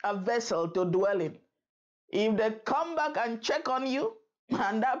need a vessel to dwell in. If they come back and check on you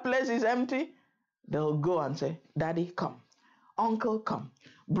and that place is empty, they'll go and say, Daddy, come. Uncle, come.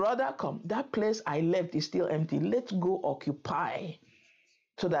 Brother, come. That place I left is still empty. Let's go occupy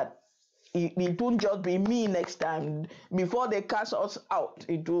so that it won't just be me next time. Before they cast us out,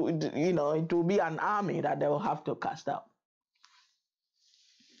 it will be an army that they will have to cast out.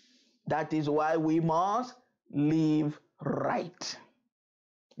 That is why we must live right.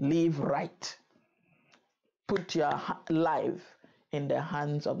 Live right. Put your life in the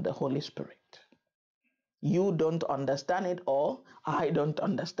hands of the Holy Spirit. You don't understand it all. I don't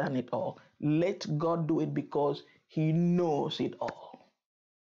understand it all. Let God do it because he knows it all.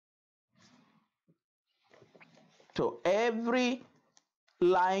 So every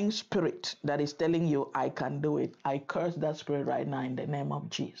lying spirit that is telling you, I can do it, I curse that spirit right now in the name of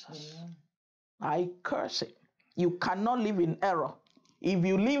Jesus. Amen. I curse it. You cannot live in error. If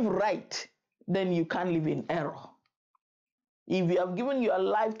you live right, then you can't live in error. If you have given your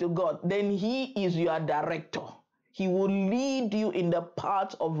life to God, then He is your director. He will lead you in the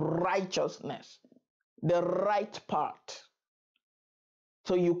path of righteousness, the right path.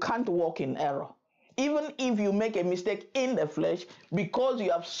 So you can't walk in error. Even if you make a mistake in the flesh, because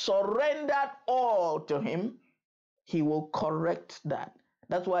you have surrendered all to Him, He will correct that.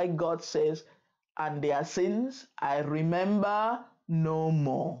 That's why God says, and their sins I remember no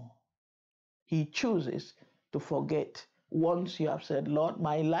more. He chooses to forget once you have said, Lord,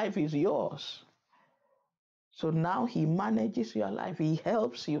 my life is yours. So now He manages your life. He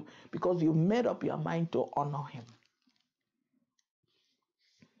helps you because you made up your mind to honor Him.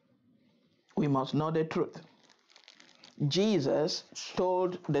 We must know the truth. Jesus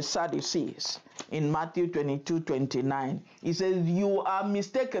told the Sadducees in Matthew 22:29, He says, you are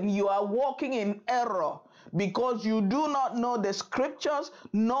mistaken, you are walking in error because you do not know the scriptures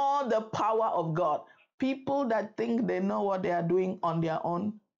nor the power of God. People that think they know what they are doing on their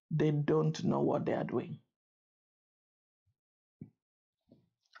own, they don't know what they are doing.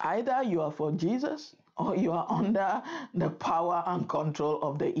 Either you are for Jesus or you are under the power and control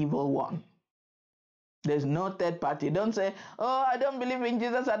of the evil one. There's no third party. Don't say, oh, I don't believe in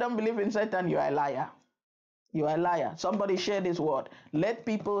Jesus, I don't believe in Satan. You are a liar. You are a liar. Somebody share this word. Let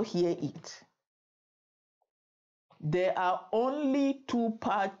people hear it. There are only two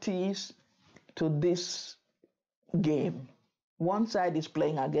parties to this game. One side is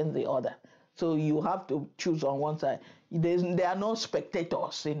playing against the other. So you have to choose on one side. There are no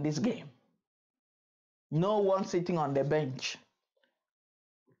spectators in this game. No one sitting on the bench.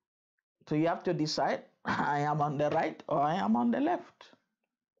 So you have to decide, I am on the right or I am on the left.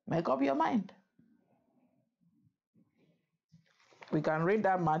 Make up your mind. We can read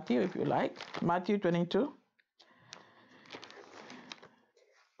that Matthew if you like. Matthew 22,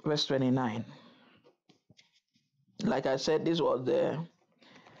 verse 29. Like I said, this was the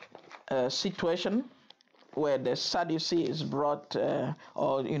situation where the Sadducees brought,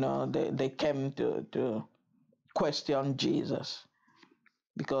 they came to question Jesus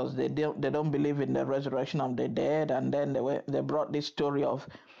because they don't believe in the resurrection of the dead, and then they brought this story of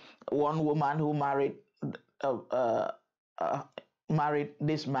one woman who married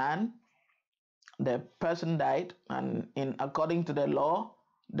this man. The person died, and according to the law,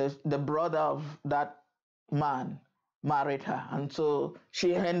 the brother of that man married her, and so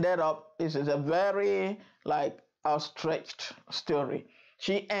she ended up, this is a very outstretched story,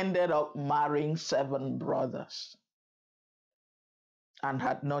 she ended up marrying 7 brothers and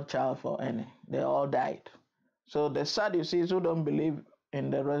had no child for any. They all died. So the Sadducees, who don't believe in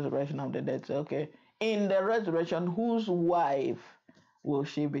the resurrection of the dead, say, okay, in the resurrection, whose wife will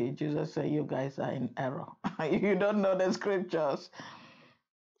she be? Jesus said, you guys are in error. You don't know the scriptures.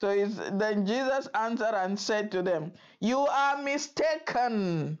 So then Jesus answered and said to them, you are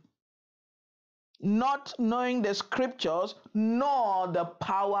mistaken, not knowing the scriptures nor the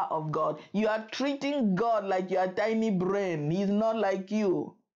power of God. You are treating God like your tiny brain. He's not like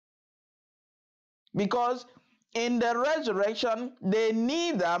you. Because in the resurrection, they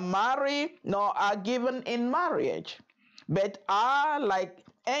neither marry nor are given in marriage, but are like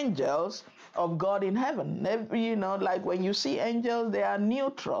angels of God in heaven. Like when you see angels, they are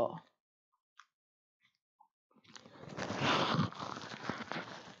neutral.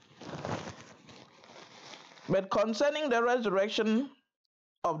 But concerning the resurrection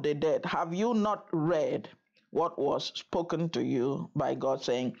of the dead, have you not read what was spoken to you by God,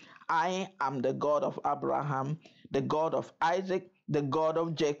 saying, I am the God of Abraham, the God of Isaac, the God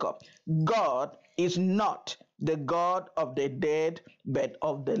of Jacob. God is not the God of the dead, but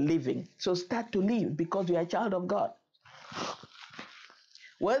of the living. So start to live because you are a child of God.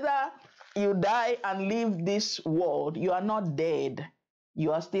 Whether you die and leave this world, you are not dead.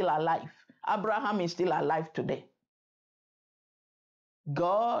 You are still alive. Abraham is still alive today.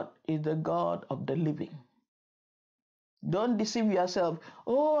 God is the God of the living. Don't deceive yourself.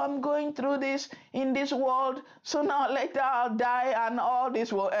 Oh, I'm going through this in this world, sooner or later I'll die and all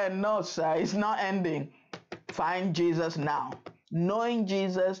this will end. No, sir, it's not ending. Find Jesus now. Knowing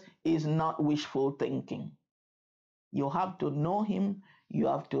Jesus is not wishful thinking. You have to know Him. You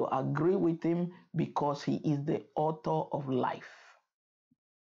have to agree with Him because He is the author of life.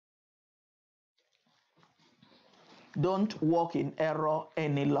 Don't walk in error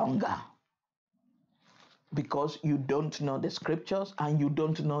any longer, because you don't know the scriptures and you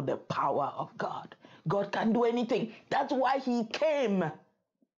don't know the power of God. God can do anything. That's why he came.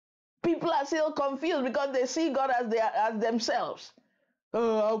 People are still confused because they see God as themselves.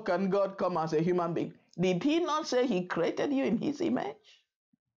 Oh, how can God come as a human being? Did he not say he created you in his image?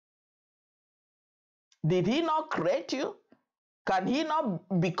 Did he not create you? Can he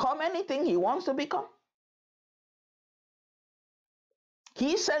not become anything he wants to become?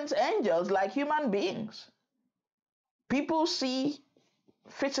 He sends angels like human beings. People see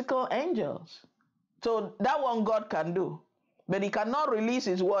physical angels. So that one God can do. But he cannot release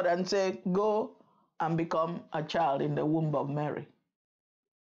his word and say, go and become a child in the womb of Mary.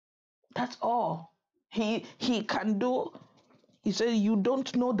 That's all he can do. He said, you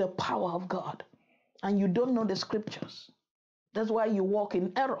don't know the power of God and you don't know the scriptures. That's why you walk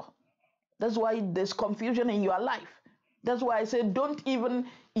in error. That's why there's confusion in your life. That's why I said, don't even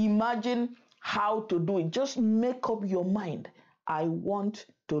imagine how to do it. Just make up your mind. I want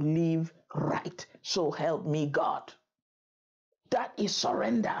to live right. So help me, God. That is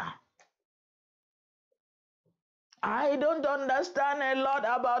surrender. I don't understand a lot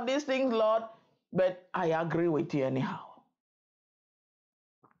about these things, Lord, but I agree with you anyhow.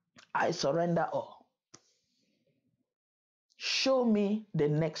 I surrender all. Show me the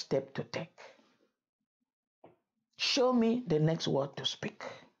next step to take. Show me the next word to speak.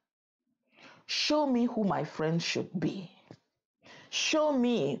 Show me who my friends should be. Show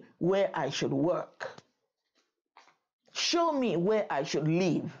me where I should work. Show me where I should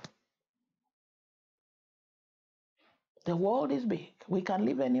live. The world is big. We can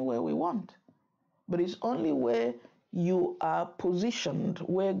live anywhere we want. But it's only where you are positioned,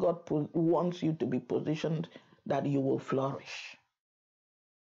 where God wants you to be positioned, that you will flourish.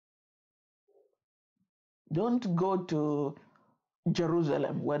 Don't go to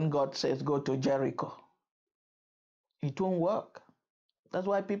Jerusalem when God says go to Jericho. It won't work. That's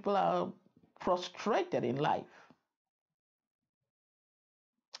why people are frustrated in life.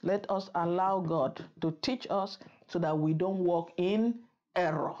 Let us allow God to teach us so that we don't walk in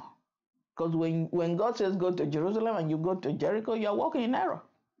error. Because when God says go to Jerusalem and you go to Jericho, you're walking in error.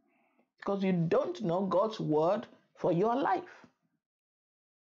 Because you don't know God's word for your life.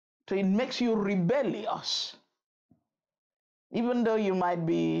 So it makes you rebellious. Even though you might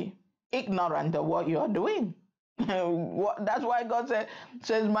be ignorant of what you are doing. That's why God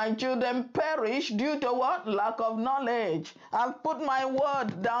says, my children perish due to what? Lack of knowledge. I've put my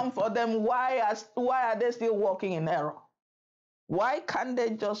word down for them. Why are they still walking in error? Why can't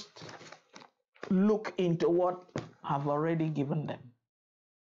they just look into what I've already given them?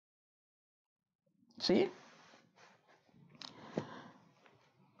 See?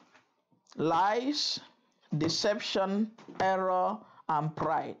 Lies, deception, error, and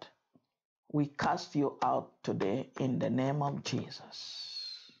pride. We cast you out today in the name of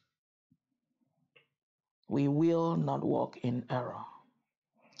Jesus. We will not walk in error.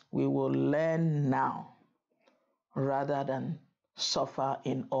 We will learn now rather than suffer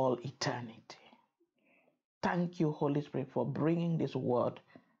in all eternity. Thank you, Holy Spirit, for bringing this word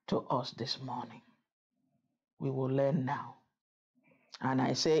to us this morning. We will learn now. And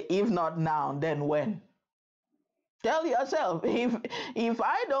I say, if not now, then when? Tell yourself, if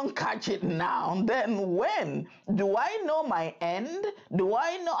I don't catch it now, then when? Do I know my end? Do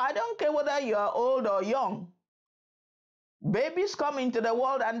I know? I don't care whether you are old or young. Babies come into the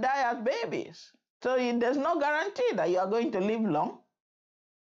world and die as babies. So there's no guarantee that you are going to live long.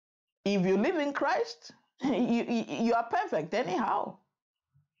 If you live in Christ, you are perfect anyhow.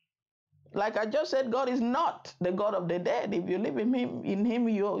 Like I just said, God is not the God of the dead. If you live in Him,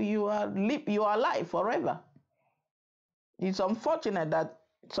 you are alive forever. It's unfortunate that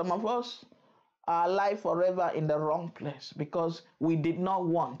some of us are alive forever in the wrong place because we did not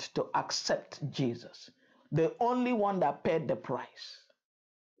want to accept Jesus, the only one that paid the price,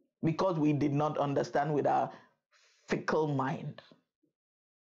 because we did not understand with our fickle mind.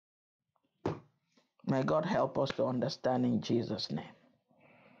 May God help us to understand in Jesus' name.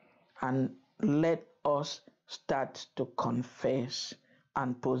 And let us start to confess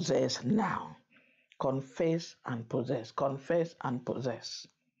and possess now. Confess and possess. Confess and possess.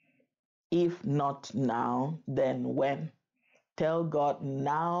 If not now, then when? Tell God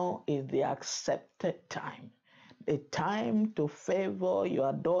now is the accepted time. The time to favor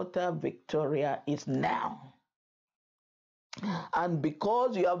your daughter Victoria is now. And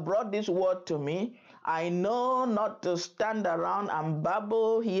because you have brought this word to me, I know not to stand around and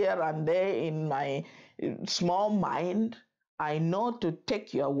babble here and there in my small mind. I know to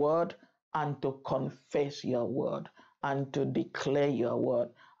take your word and to confess your word and to declare your word.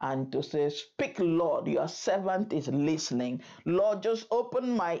 and to say, speak, Lord, your servant is listening. Lord, just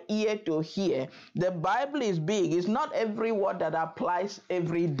open my ear to hear. The Bible is big. It's not every word that applies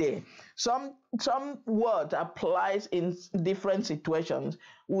every day. Some words applies in different situations.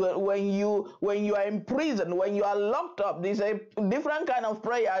 When you are in prison, when you are locked up, there's a different kind of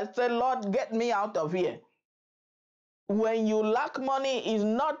prayer. I say, Lord, get me out of here. When you lack money, is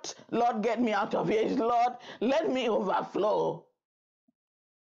not, Lord, get me out of here. It's, Lord, let me overflow.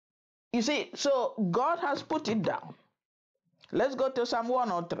 You see, so God has put it down. Let's go to Psalm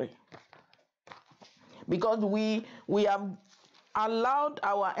 103. Because we have allowed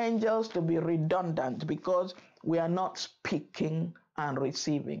our angels to be redundant because we are not speaking and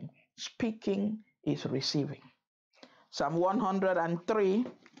receiving. Speaking is receiving. Psalm 103.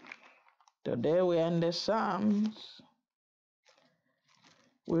 Today we are in the Psalms.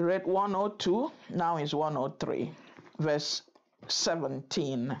 We read 102. Now it's 103. Verse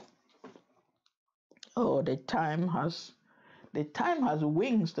 17. Oh, the time has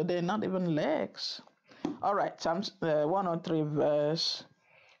wings today, not even legs. All right, Psalms 103 verse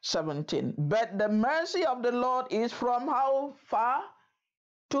 17. But the mercy of the Lord is from how far?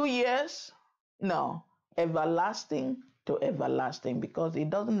 2 years? No, everlasting to everlasting, because he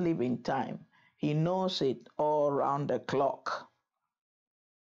doesn't live in time. He knows it all round the clock.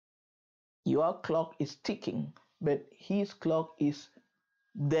 Your clock is ticking, but his clock is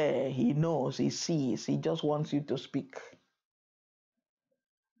there. He knows, he sees, he just wants you to speak.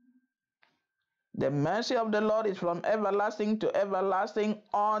 The mercy of the Lord is from everlasting to everlasting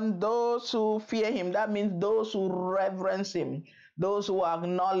on those who fear him. That means those who reverence him, those who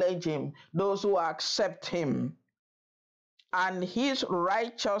acknowledge him, those who accept him. And his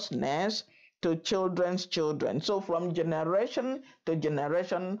righteousness to children's children. So from generation to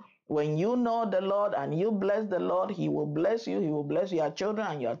generation, when you know the Lord and you bless the Lord, he will bless you. He will bless your children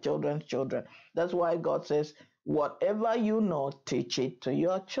and your children's children. That's why God says, whatever you know, teach it to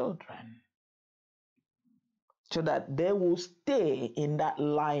your children, so that they will stay in that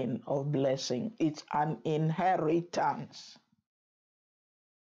line of blessing. It's an inheritance.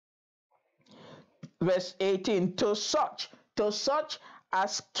 Verse 18, to such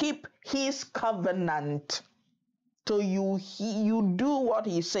as keep his covenant. So you do what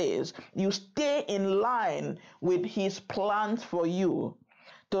he says. You stay in line with his plans for you.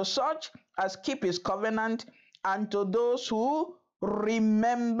 To such as keep his covenant, and to those who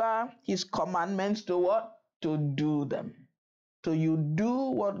remember his commandments, to what? To do them. So you do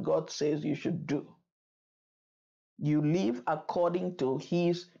what God says you should do. You live according to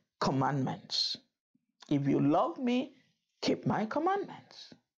his commandments. If you love me, keep my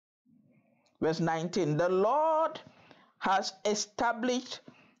commandments. Verse 19, the Lord has established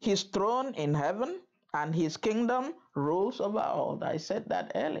his throne in heaven, and his kingdom rules over all. I said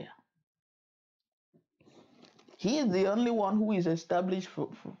that earlier. He is the only one who is established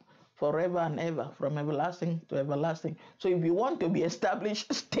forever and ever, from everlasting to everlasting. So if you want to be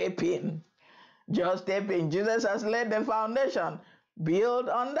established, step in. Just step in. Jesus has laid the foundation. Build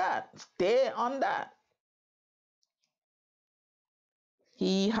on that. Stay on that.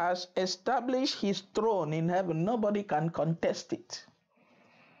 He has established his throne in heaven. Nobody can contest it.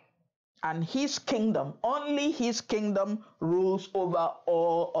 And his kingdom, only his kingdom rules over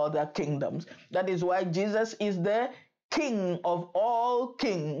all other kingdoms. That is why Jesus is the King of all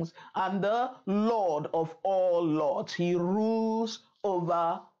kings and the Lord of all lords. He rules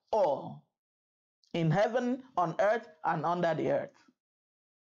over all, in heaven, on earth, and under the earth.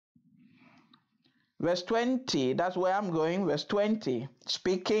 Verse 20, that's where I'm going. Verse 20,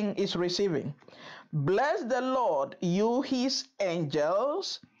 speaking is receiving. Bless the Lord, you his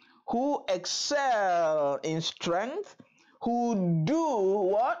angels, who excel in strength, who do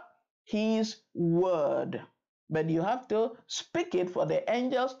what? His word. But you have to speak it for the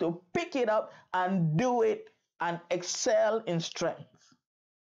angels to pick it up and do it and excel in strength.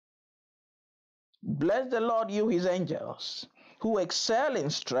 Bless the Lord, you his angels, who excel in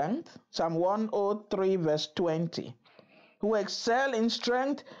strength. Psalm 103 verse 20. Who excel in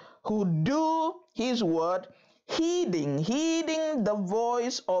strength, who do his word, heeding the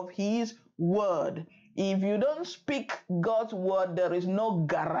voice of his word. If you don't speak God's word, there is no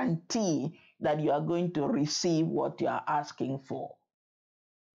guarantee that you are going to receive what you are asking for.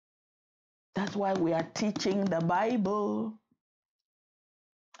 That's why we are teaching the Bible.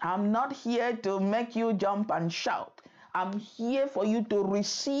 I'm not here to make you jump and shout. I'm here for you to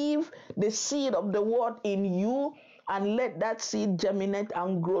receive the seed of the word in you and let that seed germinate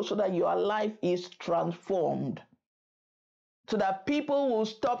and grow so that your life is transformed. So that people will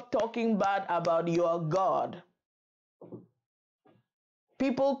stop talking bad about your God.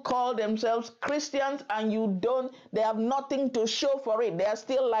 People call themselves Christians and they have nothing to show for it. They are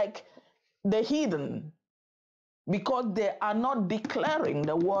still like the heathen because they are not declaring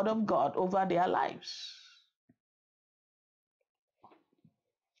the word of God over their lives.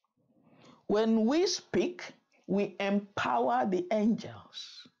 When we speak, we empower the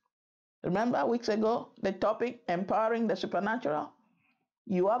angels. Remember weeks ago, the topic, empowering the supernatural?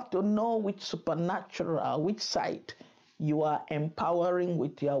 You have to know which supernatural, which side you are empowering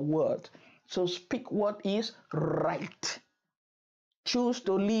with your word. So speak what is right. Choose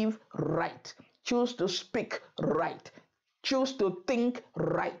to live right. Choose to speak right. Choose to think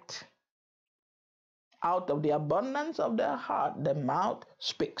right. Out of the abundance of the heart, the mouth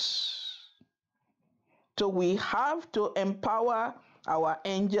speaks. So we have to empower our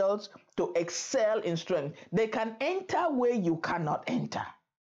angels to excel in strength. They can enter where you cannot enter.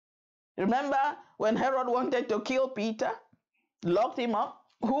 Remember when Herod wanted to kill Peter, locked him up,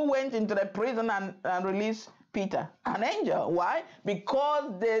 who went into the prison and released Peter? An angel. Why?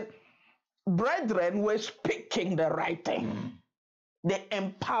 Because the brethren were speaking the right thing. They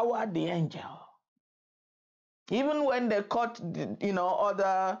empowered the angel. Even when they caught,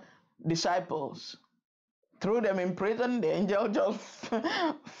 other disciples, threw them in prison, the angel just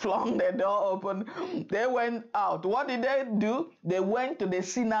flung the door open. They went out. What did they do? They went to the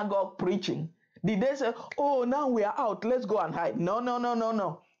synagogue preaching. Did they say, oh, now we are out, let's go and hide?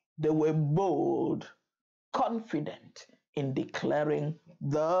 No. They were bold, confident in declaring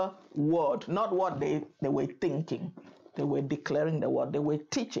the word, not what they were thinking. They were declaring the word. They were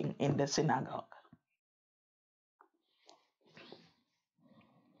teaching in the synagogue.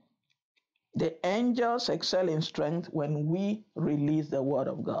 The angels excel in strength when we release the word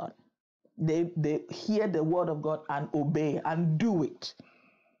of God. They hear the word of God and obey and do it.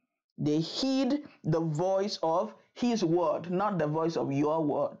 They heed the voice of his word, not the voice of your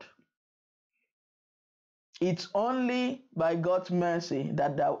word. It's only by God's mercy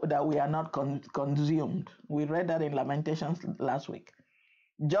that we are not consumed. We read that in Lamentations last week.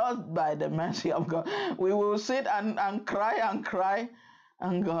 Just by the mercy of God. We will sit and cry,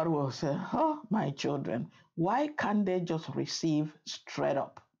 and God will say, oh, my children, why can't they just receive straight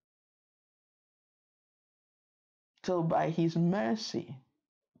up? So by his mercy,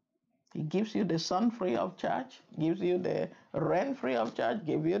 he gives you the sun free of charge, gives you the rent free of charge,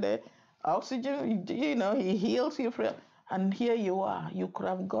 gives you the oxygen, he heals you free. And here you are. You could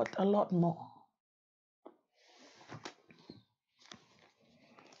have got a lot more.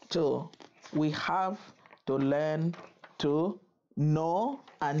 So we have to learn to know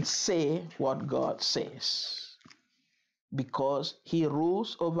and say what God says, because he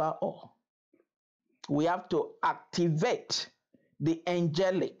rules over all. We have to activate the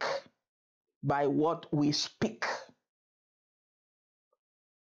angelic by what we speak.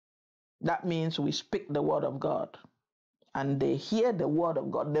 That means we speak the word of God and they hear the word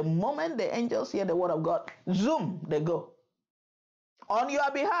of God. The moment the angels hear the word of God, zoom, they go on your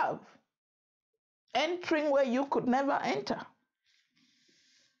behalf, entering where you could never enter.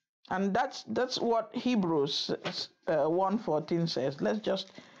 And that's what Hebrews 1:14 says. Let's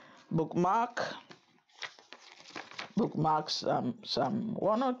just bookmark Psalm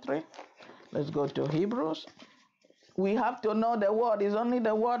 103. Let's go to Hebrews. We have to know the word is only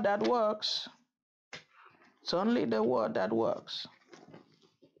the word that works. It's only the word that works.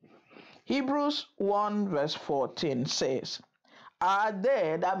 Hebrews 1:14 says, are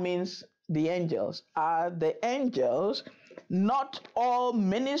they, that means the angels, are the angels not all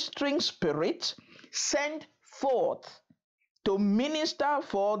ministering spirits sent forth to minister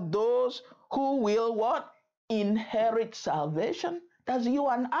for those who will what? Inherit salvation? That's you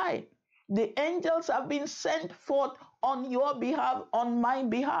and I. The angels have been sent forth on your behalf, on my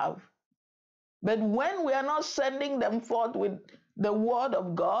behalf. But when we are not sending them forth with the word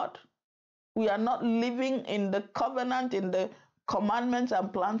of God, we are not living in the covenant, in the commandments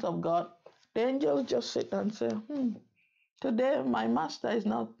and plans of God, the angels just sit and say, today my master is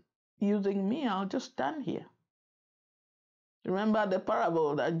not using me, I'll just stand here. Remember the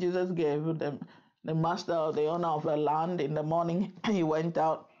parable that Jesus gave the master or the owner of a land in the morning, he went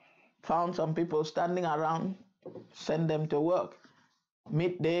out, found some people standing around, sent them to work.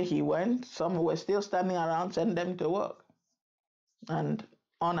 Midday he went, some were still standing around, sent them to work. And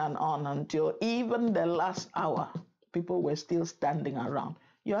on until even the last hour, people were still standing around.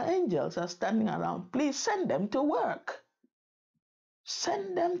 Your angels are standing around. Please send them to work.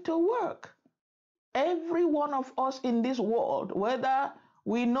 Send them to work. Every one of us in this world, whether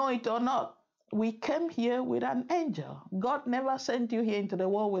we know it or not, we came here with an angel. God never sent you here into the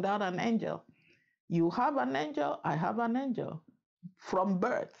world without an angel. You have an angel, I have an angel. from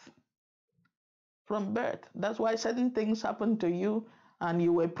birth. From birth. That's why certain things happen to you and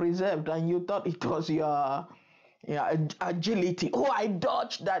you were preserved and you thought it was your agility. Oh, I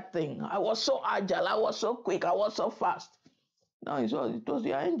dodged that thing. I was so agile. I was so quick. I was so fast. No, it was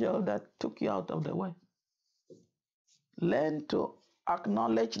your angel that took you out of the way. Learn to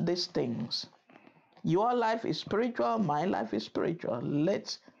acknowledge these things. Your life is spiritual. My life is spiritual.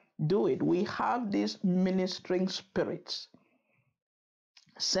 Let's do it. We have these ministering spirits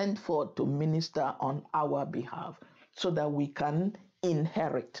sent forth to minister on our behalf so that we can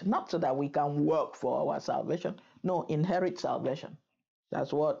inherit, not so that we can work for our salvation. No, inherit salvation.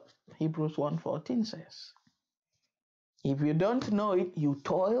 That's what Hebrews 1:14 says. If you don't know it, you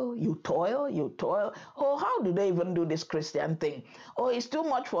toil, you toil, you toil. Oh, how do they even do this Christian thing? Oh, it's too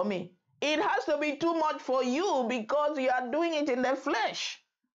much for me. It has to be too much for you because you are doing it in the flesh.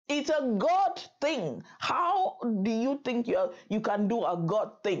 It's a God thing. How do you think you can do a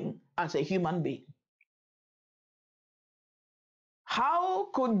God thing as a human being? How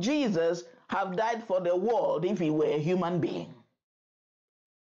could Jesus have died for the world if he were a human being?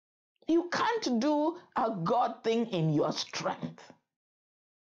 You can't do a God thing in your strength.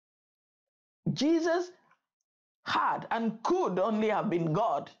 Jesus had and could only have been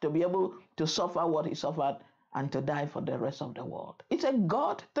God to be able to suffer what he suffered and to die for the rest of the world. It's a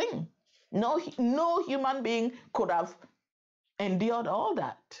God thing. No human being could have endured all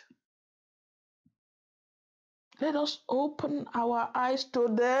that. Let us open our eyes to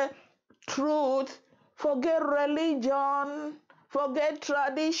the truth. Forget religion. Forget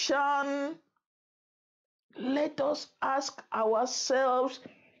tradition. Let us ask ourselves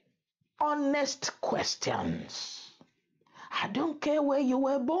honest questions. I don't care where you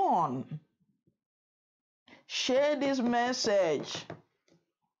were born. Share this message.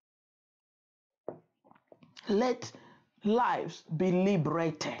 Let lives be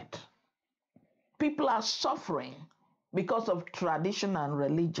liberated. People are suffering because of tradition and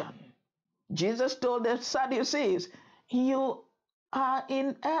religion. Jesus told the Sadducees, you are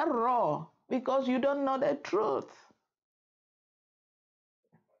in error because you don't know the truth.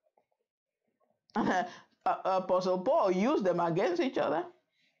 Apostle Paul used them against each other.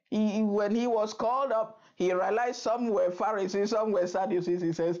 When he was called up, he realized some were Pharisees, some were Sadducees.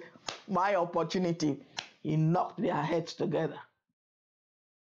 He says, my opportunity. He knocked their heads together.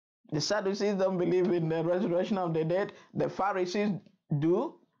 The Sadducees don't believe in the resurrection of the dead. The Pharisees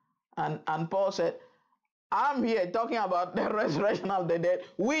do. And Paul said, I'm here talking about the resurrection of the dead,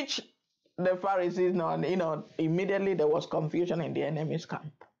 which the Pharisees know. Immediately there was confusion in the enemy's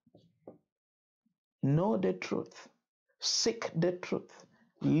camp. Know the truth. Seek the truth.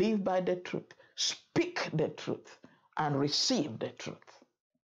 Live by the truth. Speak the truth and receive the truth.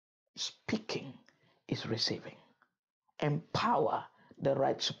 Speaking is receiving. Empower the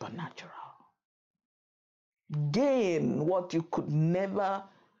right supernatural. Gain what you could never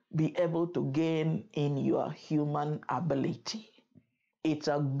be able to gain in your human ability. It's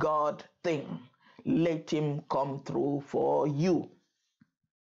a God thing. Let him come through for you.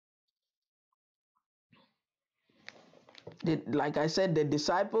 Like I said, the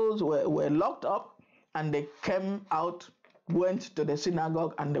disciples were locked up and they came out, went to the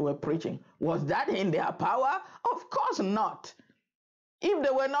synagogue and they were preaching. Was that in their power? Of course not. If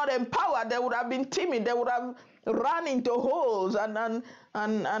they were not empowered, they would have been timid. They would have run into holes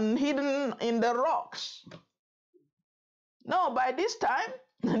and hidden in the rocks. No, by this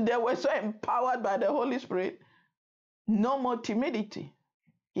time, they were so empowered by the Holy Spirit. No more timidity.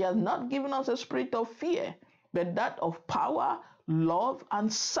 He has not given us a spirit of fear, but that of power, love,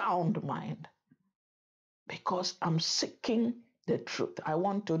 and sound mind. Because I'm seeking the truth. I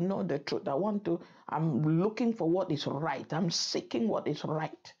want to know the truth. I'm looking for what is right. I'm seeking what is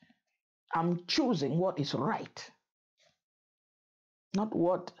right. I'm choosing what is right. Not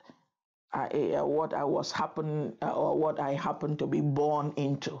what I was happen or what I happen to be born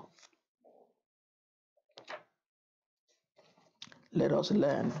into. Let us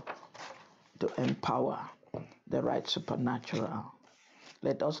learn to empower the right supernatural.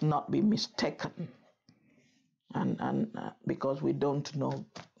 Let us not be mistaken. And because we don't know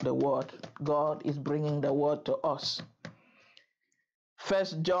the word, God is bringing the word to us.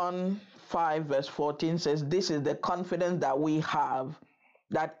 1 John 5 verse 14 says, this is the confidence that we have,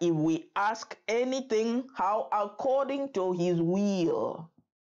 that if we ask anything, how according to his will,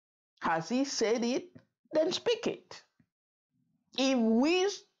 has he said it, then speak it. If we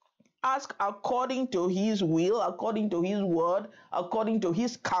ask according to his will, according to his word, according to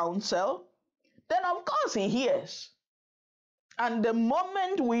his counsel, then of course he hears. And the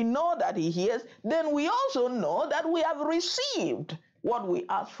moment we know that he hears, then we also know that we have received what we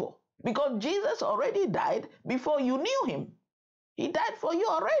asked for. Because Jesus already died before you knew him. He died for you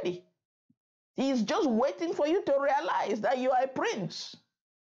already. He's just waiting for you to realize that you are a prince.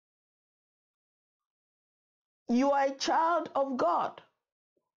 You are a child of God.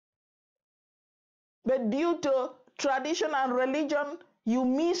 But due to tradition and religion, you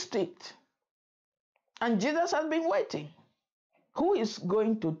missed it. And Jesus has been waiting. Who is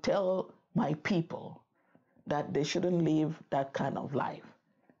going to tell my people that they shouldn't live that kind of life?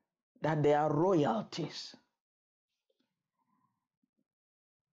 That they are royalties?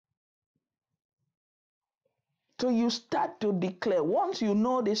 So you start to declare, once you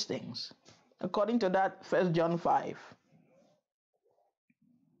know these things, according to that 1 John 5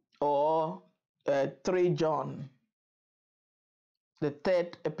 or 3 John, the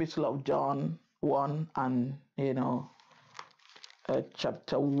third epistle of John 1 and,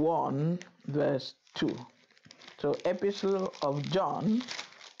 chapter 1, verse 2. So epistle of John,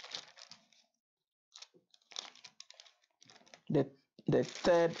 the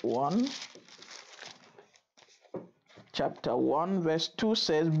third one, chapter 1, verse 2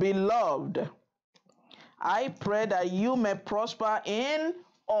 says, Beloved, I pray that you may prosper in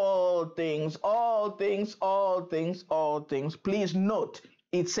all things, all things, all things, all things. Please note,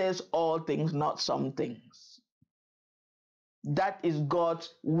 it says all things, not some things. That is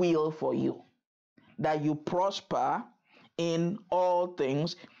God's will for you, that you prosper in all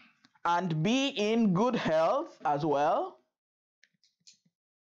things and be in good health as well,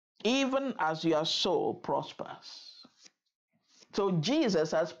 even as your soul prospers. So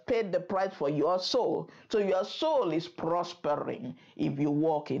Jesus has paid the price for your soul. So your soul is prospering if you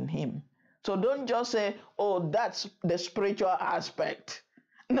walk in him. So don't just say, oh, that's the spiritual aspect.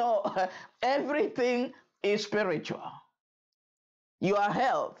 No, everything is spiritual. Your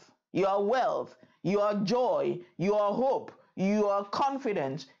health, your wealth, your joy, your hope, your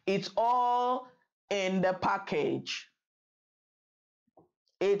confidence, it's all in the package.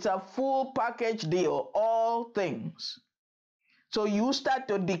 It's a full package deal, all things. So you start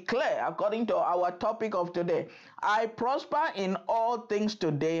to declare, according to our topic of today, I prosper in all things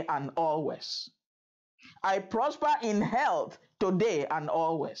today and always. I prosper in health today and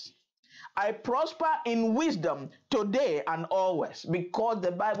always. I prosper in wisdom today and always, because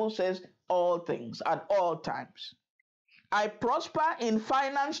the Bible says all things at all times. I prosper in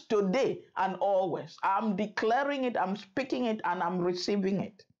finance today and always. I'm declaring it, I'm speaking it, and I'm receiving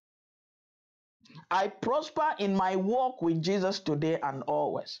it. I prosper in my walk with Jesus today and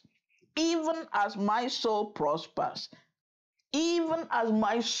always. Even as my soul prospers, even as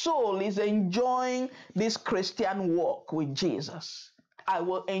my soul is enjoying this Christian walk with Jesus, I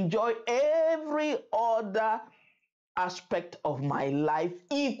will enjoy every other aspect of my life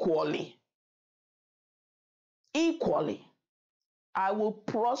equally. Equally. I will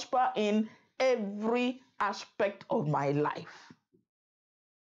prosper in every aspect of my life.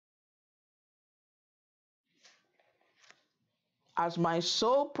 As my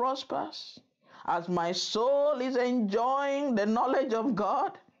soul prospers, as my soul is enjoying the knowledge of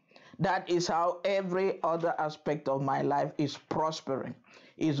God, that is how every other aspect of my life is prospering,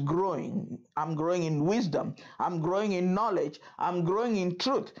 is growing. I'm growing in wisdom. I'm growing in knowledge. I'm growing in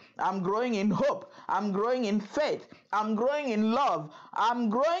truth. I'm growing in hope. I'm growing in faith. I'm growing in love. I'm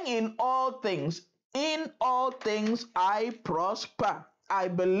growing in all things. In all things I prosper. I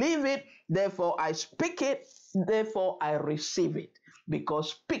believe it, therefore I speak it, therefore I receive it.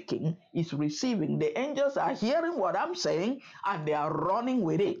 Because speaking is receiving. The angels are hearing what I'm saying and they are running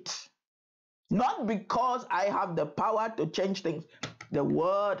with it. Not because I have the power to change things. The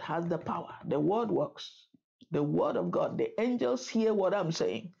word has the power. The word works. The word of God. The angels hear what I'm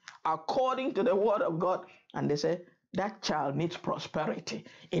saying according to the word of God. And they say, that child needs prosperity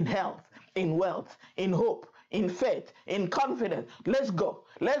in health, in wealth, in hope, in faith, in confidence. Let's go.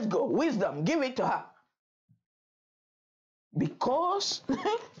 Let's go. Wisdom, give it to her. Because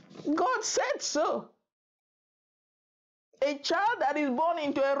God said so. A child that is born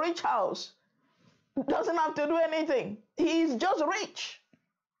into a rich house doesn't have to do anything. He is just rich.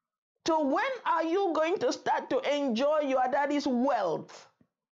 So when are you going to start to enjoy your daddy's wealth?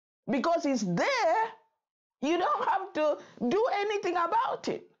 Because it's there. You don't have to do anything about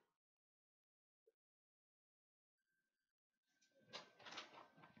it.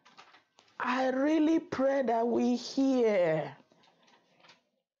 I really pray that we hear.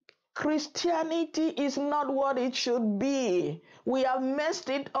 Christianity is not what it should be. We have messed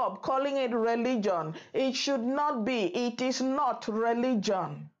it up, calling it religion. It should not be. It is not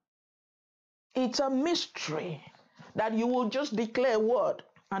religion. It's a mystery. that you will just declare a word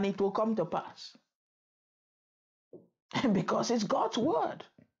and it will come to pass. Because it's God's word.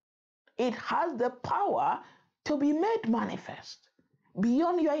 It has the power to be made manifest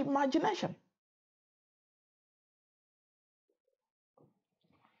beyond your imagination.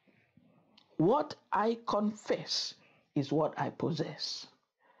 What I confess is what I possess.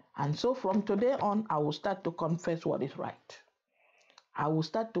 And so from today on, I will start to confess what is right. I will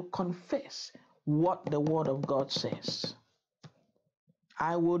start to confess what the Word of God says.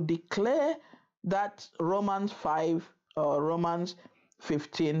 I will declare that Romans 5 or Romans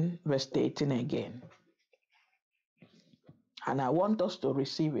 15 verse 18 again. And I want us to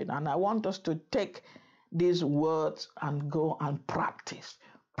receive it. And I want us to take these words and go and practice.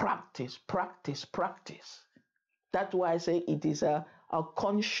 Practice, practice, practice. That's why I say it is a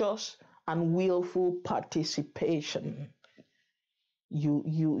conscious and willful participation.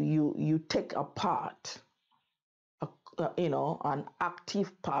 You take a part, an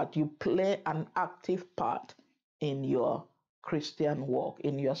active part. You play an active part in your Christian walk,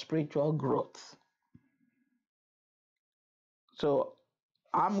 in your spiritual growth. So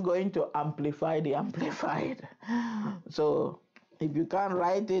I'm going to amplify the amplified. So if you can't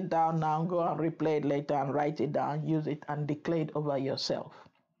write it down now, go and replay it later and write it down, use it and declare it over yourself.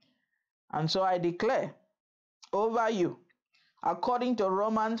 And so I declare over you, according to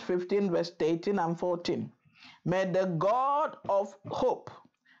Romans 15 verse 18 and 14, may the God of hope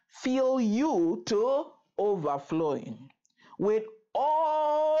fill you to overflowing with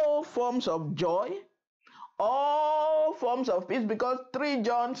all forms of joy, all forms of peace, because 3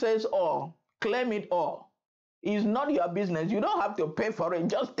 John says all. Claim it all. It's not your business. You don't have to pay for it.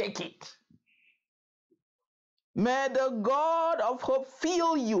 Just take it. May the God of hope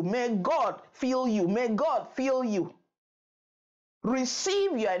fill you. May God fill you. May God fill you.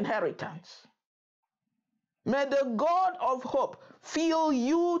 Receive your inheritance. May the God of hope fill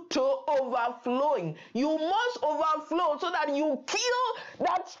you to overflowing. You must overflow so that you kill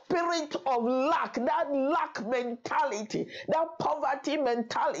that spirit of lack, that lack mentality, that poverty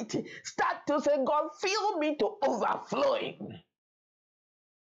mentality. Start to say, God, fill me to overflowing.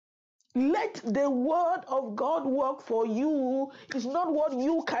 Let the word of God work for you. It's not what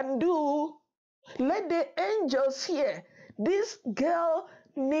you can do. Let the angels hear. This girl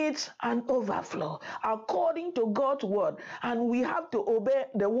needs an overflow according to God's word, and we have to obey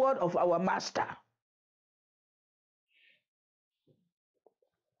the word of our master.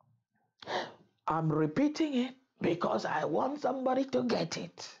 I'm repeating it because I want somebody to get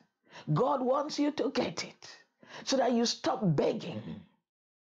it. God wants you to get it so that you stop begging.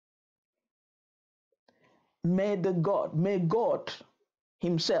 May God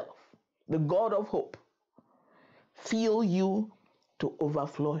himself, the God of hope, fill you to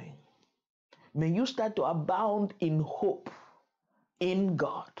overflowing. May you start to abound in hope in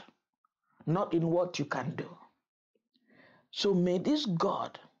God, not in what you can do. So may this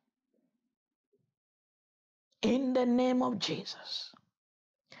God, in the name of Jesus,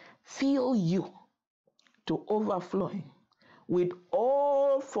 fill you to overflowing with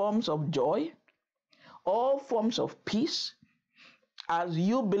all forms of joy, all forms of peace, as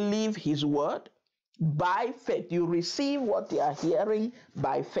you believe his word. By faith, you receive what you are hearing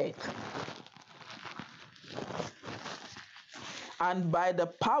by faith. And by the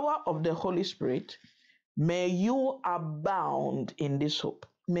power of the Holy Spirit, may you abound in this hope.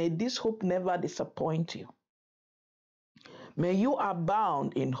 May this hope never disappoint you. May you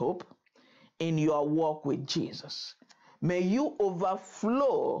abound in hope in your walk with Jesus. May you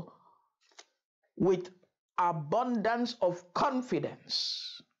overflow with abundance of confidence.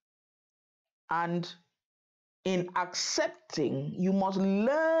 And in accepting, you must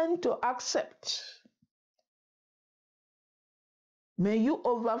learn to accept. May you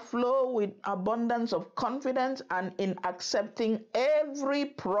overflow with abundance of confidence and in accepting every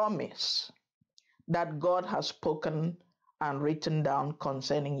promise that God has spoken and written down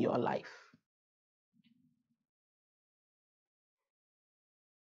concerning your life.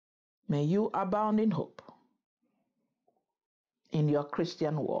 May you abound in hope in your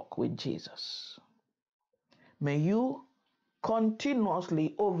Christian walk with Jesus. May you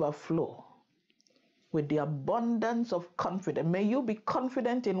continuously overflow with the abundance of confidence. May you be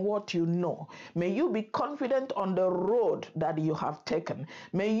confident in what you know. May you be confident on the road that you have taken.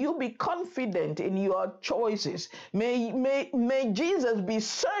 May you be confident in your choices. May Jesus be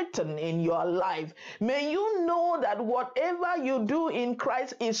certain in your life. May you know that whatever you do in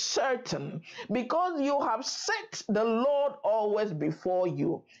Christ is certain, because you have set the Lord always before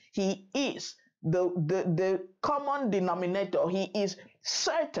you. He is the common denominator. He is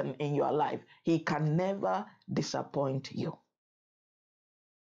certain in your life. He can never disappoint you.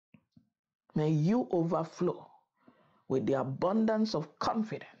 May you overflow with the abundance of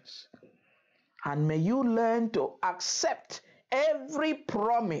confidence, and may you learn to accept every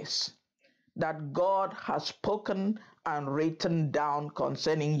promise that God has spoken and written down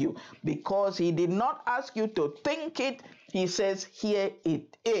concerning you, because he did not ask you to think it. He says, here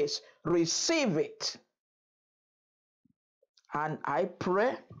it is, receive it. And I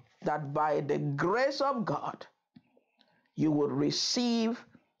pray that by the grace of God, you will receive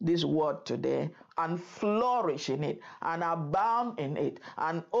this word today and flourish in it and abound in it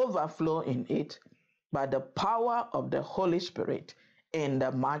and overflow in it by the power of the Holy Spirit, in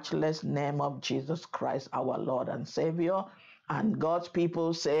the matchless name of Jesus Christ, our Lord and Savior. And God's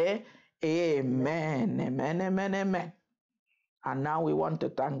people say, amen, amen, amen, amen. And now we want to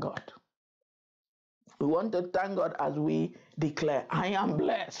thank God. We want to thank God as we declare, I am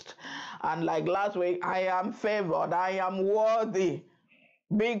blessed. And like last week, I am favored. I am worthy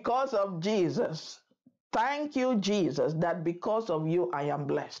because of Jesus. Thank you, Jesus, that because of you, I am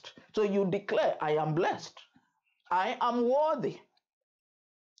blessed. So you declare, I am blessed. I am worthy.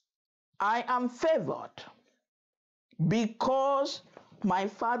 I am favored because my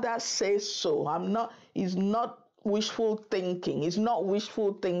Father says so. It's not wishful thinking. It's not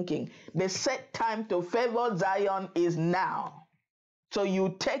wishful thinking. The set time to favor Zion is now. So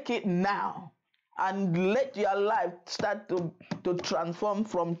you take it now and let your life start to transform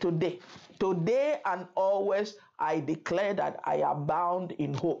from today. Today and always, I declare that I abound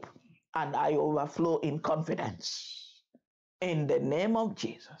in hope and I overflow in confidence. In the name of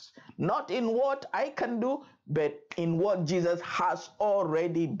Jesus. Not in what I can do, but in what Jesus has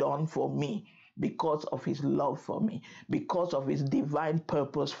already done for me, because of his love for me, because of his divine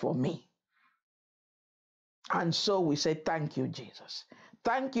purpose for me. And so we say, thank you, Jesus.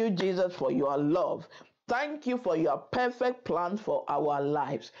 Thank you, Jesus, for your love. Thank you for your perfect plans for our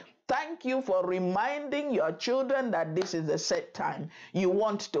lives. Thank you for reminding your children that this is the set time. You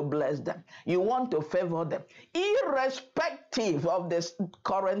want to bless them. You want to favor them, irrespective of this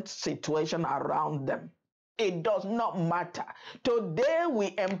current situation around them. It does not matter. Today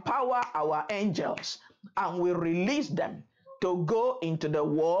we empower our angels and we release them to go into the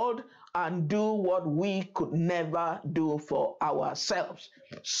world and do what we could never do for ourselves.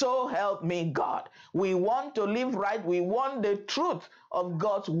 So help me God. We want to live right. We want the truth of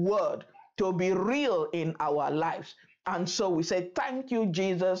God's word to be real in our lives. And so we say, thank you,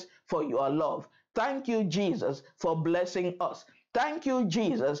 Jesus, for your love. Thank you, Jesus, for blessing us. Thank you,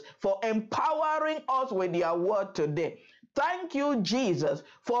 Jesus, for empowering us with your word today. Thank you, Jesus,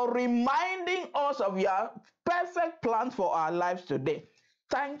 for reminding us of your perfect plans for our lives today.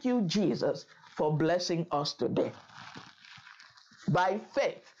 Thank you, Jesus, for blessing us today. By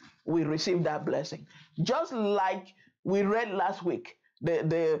faith, we receive that blessing. Just like we read last week,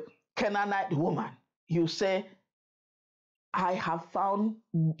 the Canaanite woman, you say, I have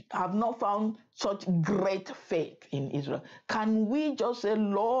not found such great faith in Israel. Can we just say,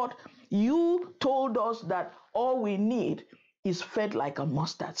 Lord, you told us that all we need is faith like a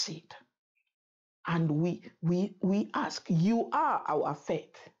mustard seed. And we ask, you are our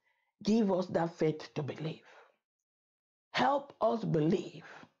faith. Give us that faith to believe. Help us believe.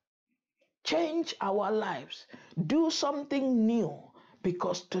 Change our lives. Do something new,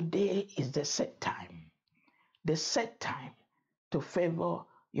 because today is the set time. The set time to favor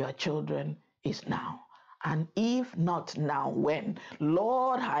your children is now. And if not now, when?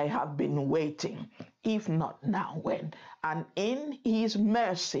 Lord, I have been waiting. If not now, when? And in his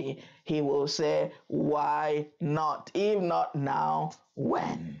mercy, he will say, why not? If not now,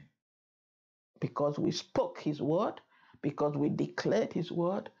 when? Because we spoke his word, because we declared his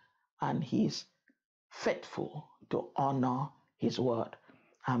word, and he's faithful to honor his word.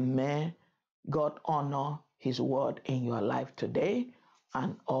 And may God honor his word in your life today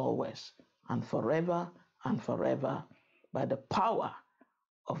and always and forever by the power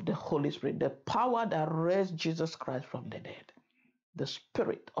of the Holy Spirit, the power that raised Jesus Christ from the dead, the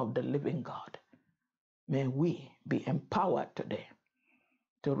Spirit of the living God. May we be empowered today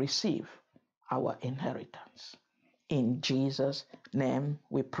to receive our inheritance. In Jesus' name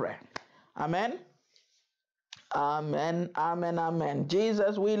we pray. Amen. Amen, amen, amen.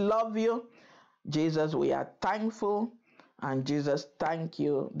 Jesus, we love you. Jesus, we are thankful. And Jesus, thank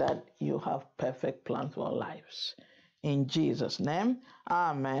you that you have perfect plans for our lives. In Jesus' name,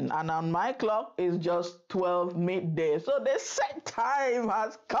 amen. And on my clock is just 12 midday. So the set time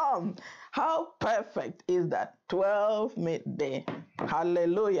has come. How perfect is that? 12 midday.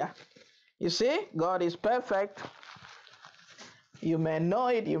 Hallelujah. You see, God is perfect. You may know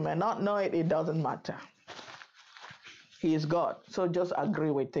it, you may not know it, it doesn't matter. He is God. So just agree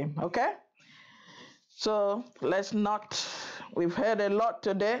with him, okay? So we've heard a lot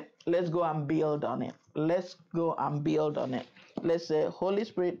today. Let's go and build on it. Let's go and build on it. Let's say, Holy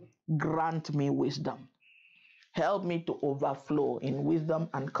Spirit, grant me wisdom. Help me to overflow in wisdom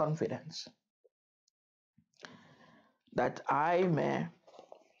and confidence, that I may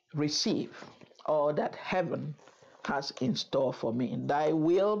receive all that heaven has in store for me. Thy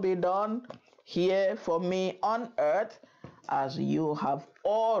will be done here for me on earth as you have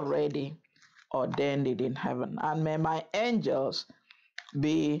already ordained it in heaven. And may my angels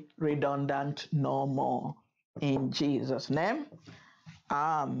be redundant no more. In Jesus' name,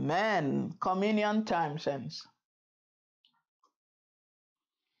 amen. Communion time, saints.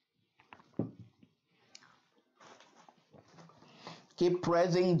 Keep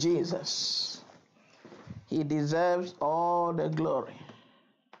praising Jesus. He deserves all the glory.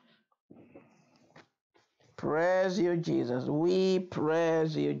 Praise you, Jesus. We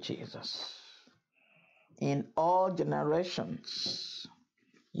praise you, Jesus. In all generations,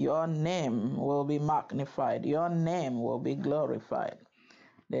 your name will be magnified. Your name will be glorified.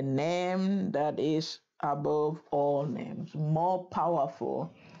 The name that is above all names, more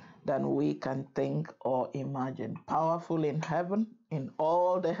powerful than we can think or imagine. Powerful in heaven, in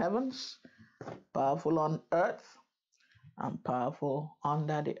all the heavens, powerful on earth, and powerful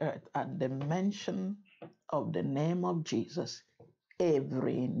under the earth. At the mention of the name of Jesus,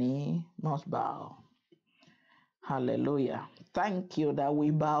 every knee must bow. Hallelujah. Thank you that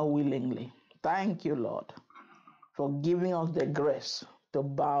we bow willingly. Thank you, Lord, for giving us the grace to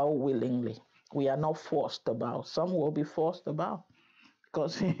bow willingly. We are not forced to bow. Some will be forced to bow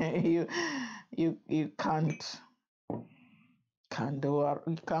because you can't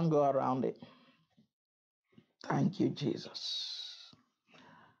go around it. Thank you, Jesus.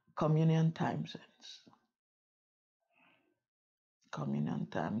 Communion time, saints. Communion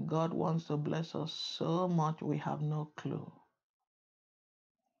time. God wants to bless us so much we have no clue.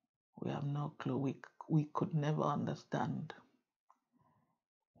 We have no clue. We could never understand.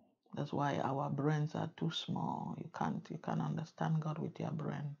 That's why our brains are too small. You can't understand God with your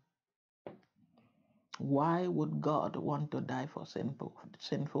brain. Why would God want to die for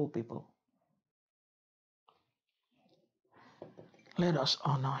sinful people? Let us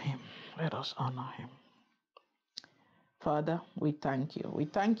honor him. Let us honor him. Father, we thank you. We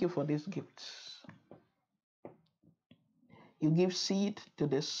thank you for these gifts. You give seed to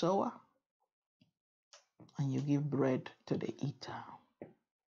the sower, and you give bread to the eater.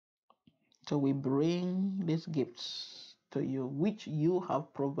 So we bring these gifts to you, which you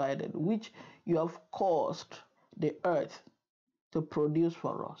have provided, which you have caused the earth to produce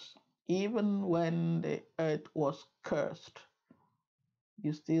for us. Even when the earth was cursed,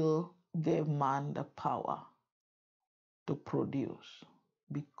 you still gave man the power to produce,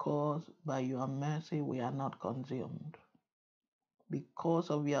 because by your mercy we are not consumed. Because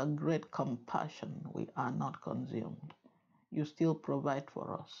of your great compassion, we are not consumed. You still provide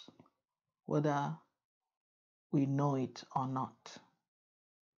for us, whether we know it or not.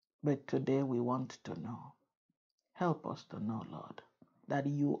 But today we want to know. Help us to know, Lord, that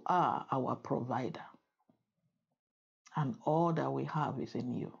you are our provider, and all that we have is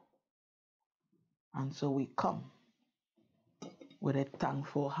in you. And so we come with a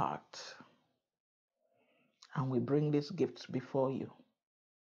thankful heart, and we bring these gifts before you.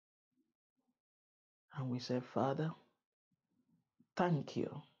 And we say, Father, thank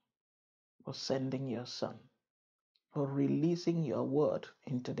you for sending your Son, for releasing your word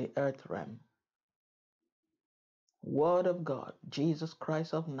into the earth realm. Word of God, Jesus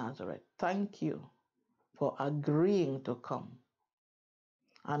Christ of Nazareth, thank you for agreeing to come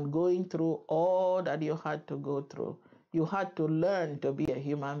and going through all that you had to go through. You had to learn to be a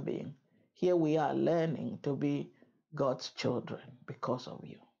human being. Here we are learning to be God's children because of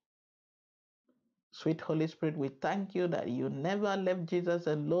you. Sweet Holy Spirit, we thank you that you never left Jesus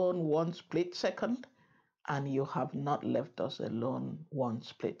alone one split second, and you have not left us alone one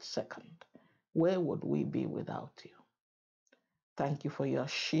split second. Where would we be without you? Thank you for your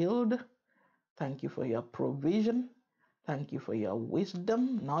shield. Thank you for your provision. Thank you for your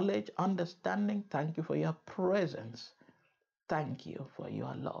wisdom, knowledge, understanding. Thank you for your presence. Thank you for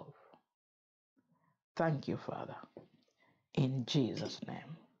your love. Thank you, Father. In Jesus'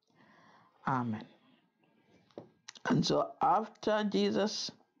 name. Amen. And so after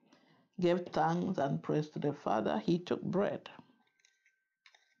Jesus gave thanks and praise to the Father, he took bread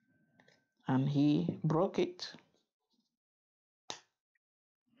and he broke it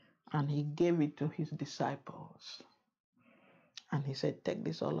and he gave it to his disciples. And he said, take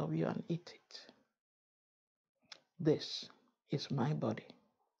this, all of you, and eat it. This is my body,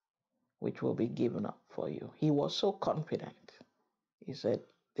 which will be given up for you. He was so confident. He said,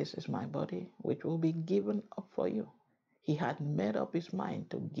 this is my body, which will be given up for you. He had made up his mind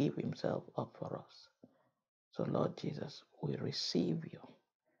to give himself up for us. So, Lord Jesus, we receive you.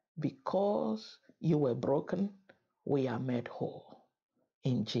 Because you were broken, we are made whole.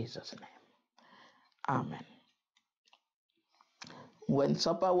 In Jesus' name. Amen. When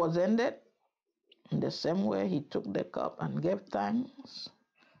supper was ended, in the same way he took the cup and gave thanks,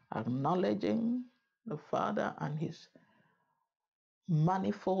 acknowledging the Father and his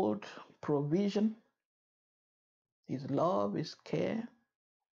manifold provision, his love, his care,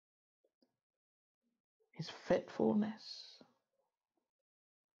 his faithfulness.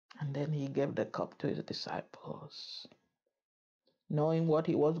 And then he gave the cup to his disciples, knowing what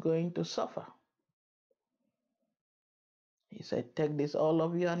he was going to suffer. He said, take this, all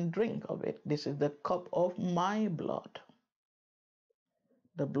of you, and drink of it. This is the cup of my blood,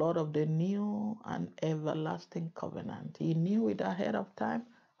 the blood of the new and everlasting covenant. He knew it ahead of time,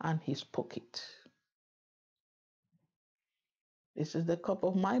 and he spoke it. This is the cup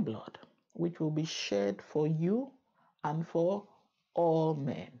of my blood, which will be shed for you and for all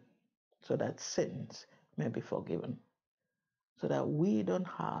men, so that sins may be forgiven, so that we don't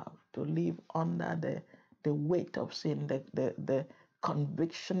have to live under the weight of sin, the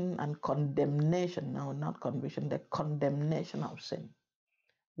conviction and condemnation. No, not conviction, the condemnation of sin.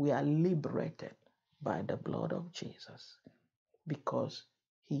 We are liberated by the blood of Jesus because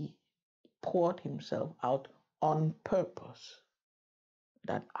he poured himself out on purpose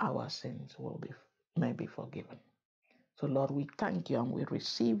that our sins may be forgiven. So, Lord, we thank you and we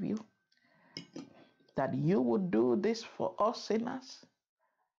receive you that you would do this for us sinners.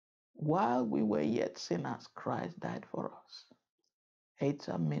 While we were yet sinners, Christ died for us. It's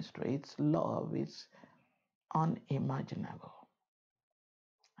a mystery. It's love. It's unimaginable.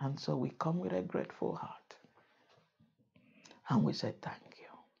 And so we come with a grateful heart. And we say thank you.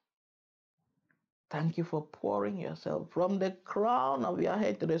 Thank you for pouring yourself from the crown of your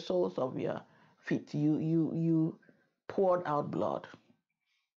head to the soles of your feet. You poured out blood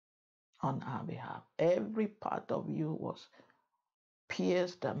on our behalf. Every part of you was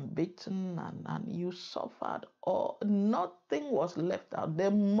pierced and beaten, and you suffered. Nothing was left out. They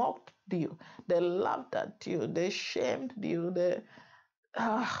mocked you. They laughed at you. They shamed you.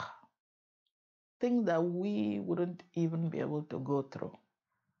 Things that we wouldn't even be able to go through.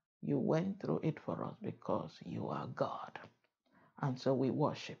 You went through it for us because you are God. And so we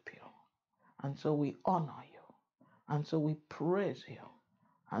worship you. And so we honor you. And so we praise you.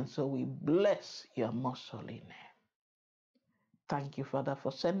 And so we bless your most holy name. Thank you, Father,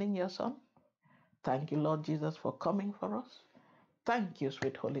 for sending your Son. Thank you, Lord Jesus, for coming for us. Thank you,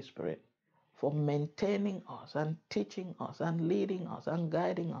 sweet Holy Spirit, for maintaining us and teaching us and leading us and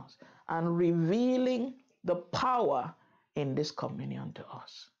guiding us and revealing the power in this communion to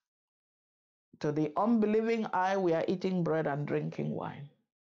us. To the unbelieving eye, we are eating bread and drinking wine.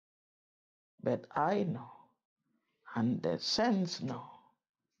 But I know, and the saints know,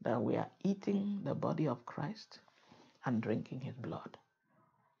 that we are eating the body of Christ and drinking his blood.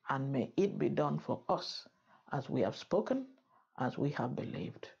 And may it be done for us as we have spoken, as we have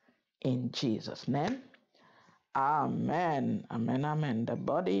believed. In Jesus' name, amen, amen, amen. The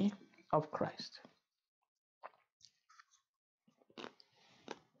body of Christ.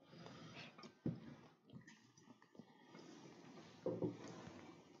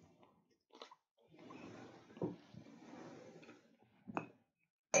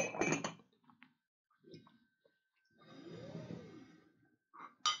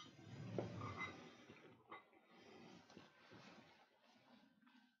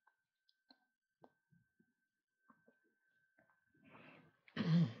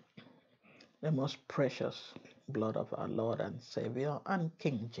 The most precious blood of our Lord and Savior and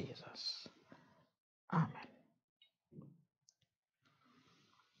King Jesus. Amen.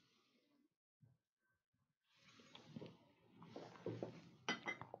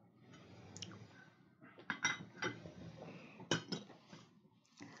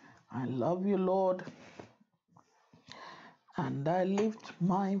 I love you, Lord, and I lift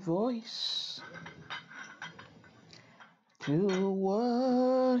my voice to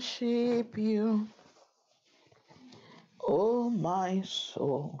worship you. Oh, my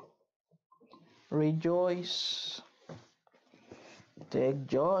soul, rejoice. Take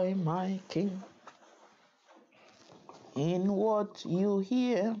joy, my King, in what you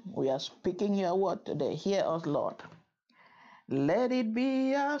hear. We are speaking your word today. Hear us, Lord. Let it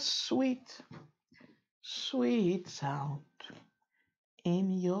be a sweet, sweet sound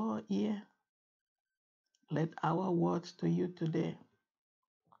in your ear. Let our words to you today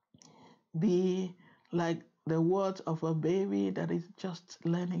be like the words of a baby that is just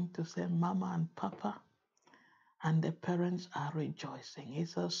learning to say mama and papa, and the parents are rejoicing.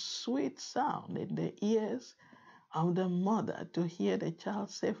 It's a sweet sound in the ears of the mother to hear the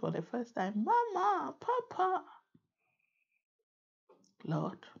child say for the first time, mama, papa.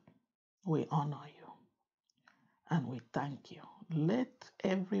 Lord, we honor you and we thank you. Let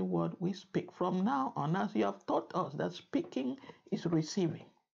every word we speak from now on, as you have taught us that speaking is receiving,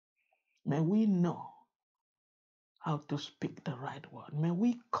 may we know how to speak the right word. May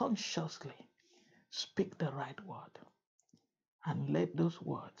we consciously speak the right word. And let those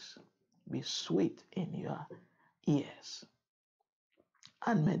words be sweet in your ears.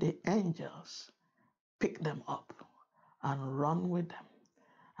 And may the angels pick them up and run with them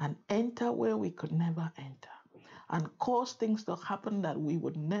and enter where we could never enter and cause things to happen that we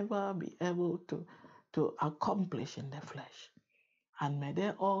would never be able to accomplish in the flesh. And may they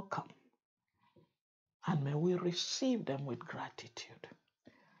all come. And may we receive them with gratitude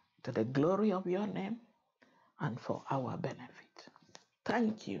to the glory of your name and for our benefit.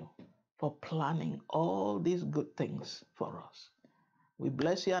 Thank you for planning all these good things for us. We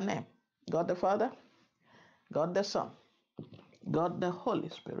bless your name, God the Father, God the Son, God the Holy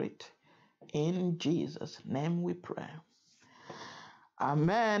Spirit. In Jesus' name we pray.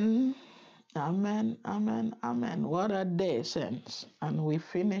 Amen. Amen. Amen. Amen. What a day, saints. And we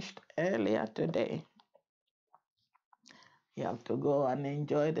finished earlier today. You have to go and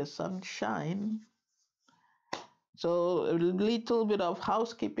enjoy the sunshine. So a little bit of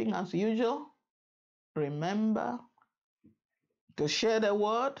housekeeping as usual. Remember to share the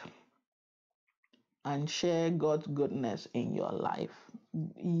word and share God's goodness in your life.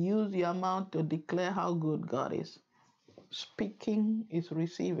 Use your mouth to declare how good God is. Speaking is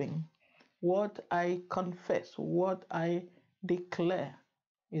receiving. What I confess, what I declare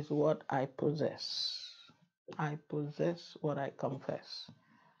is what I possess. I possess what I confess.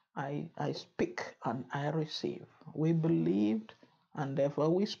 I speak and I receive. We believed and therefore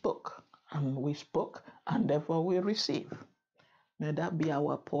we spoke. And we spoke and therefore we receive. May that be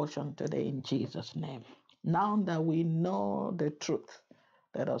our portion today in Jesus' name. Now that we know the truth,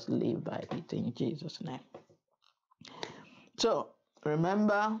 let us live by it in Jesus' name. So,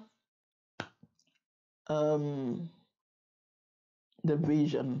 remember the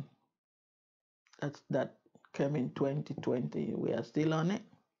vision that came in 2020. We are still on it.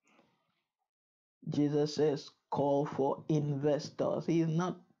 Jesus says, call for investors. He's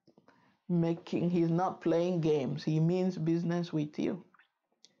not playing games. He means business with you.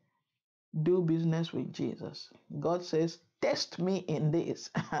 Do business with Jesus. God says, test me in this.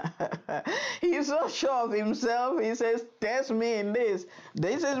 He's so sure of himself. He says, test me in this.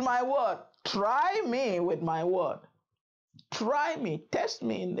 This is my word. Try me with my word. Try me. Test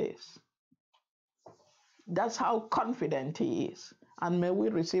me in this. That's how confident he is. And may we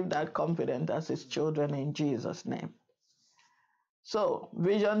receive that confidence as his children in Jesus' name. So,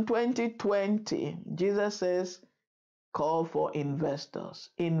 Vision 2020, Jesus says, call for investors.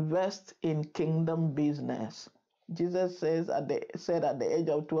 Invest in kingdom business. Jesus said at the age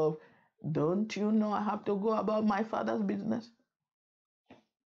of 12, don't you know I have to go about my father's business?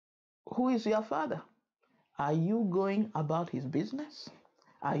 Who is your father? Are you going about his business?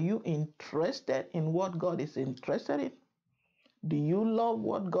 Are you interested in what God is interested in? Do you love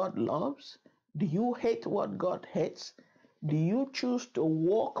what God loves? Do you hate what God hates? Do you choose to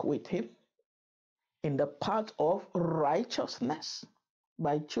walk with him in the path of righteousness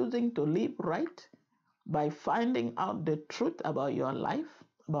by choosing to live right, by finding out the truth about your life,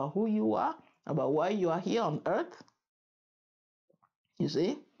 about who you are, about why you are here on earth? You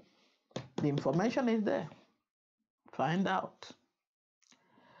see, the information is there. Find out.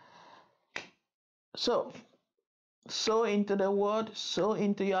 So, sow into the word, sow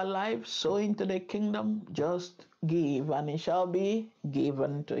into your life, sow into the kingdom. Just give and it shall be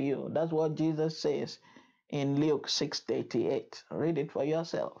given to you. That's what Jesus says in Luke 6:38. Read it for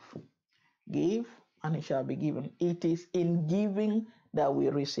yourself. Give and it shall be given. It is in giving that we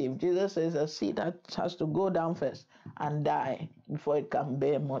receive. Jesus says a seed that has to go down first and die before it can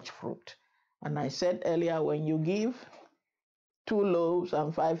bear much fruit. And I said earlier, when you give 2 loaves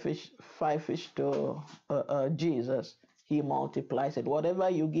and 5 fish to Jesus, he multiplies it. Whatever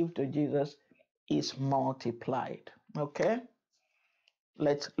you give to Jesus is multiplied. Okay?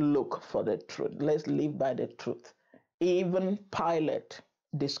 Let's look for the truth. Let's live by the truth. Even Pilate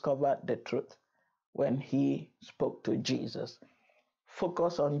discovered the truth. when he spoke to Jesus.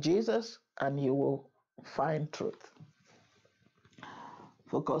 Focus on Jesus and you will find truth.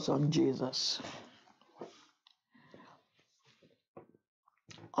 Focus on Jesus.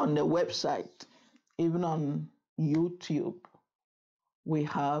 On the website, even on YouTube, we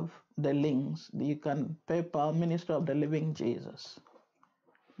have the links. You can PayPal, Ministry of the Living Jesus.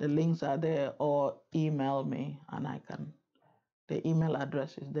 The links are there, or email me and I can. The email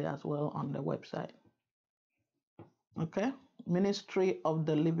address is there as well on the website. Okay? Ministry of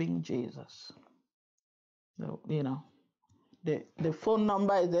the Living Jesus. So, the phone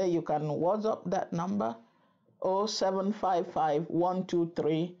number is there. You can WhatsApp that number, 0755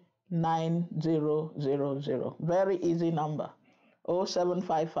 123 9000. Very easy number.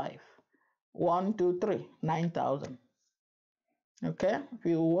 0755 123 9000. Okay? If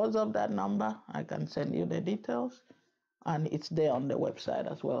you WhatsApp that number, I can send you the details. And it's there on the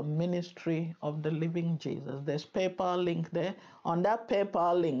website as well. Ministry of the Living Jesus. There's PayPal link there. On that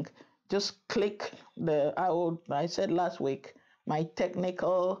PayPal link, just click I said last week, my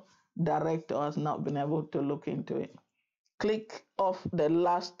technical director has not been able to look into it. Click off the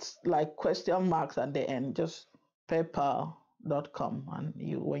last question marks at the end, just paypal.com. And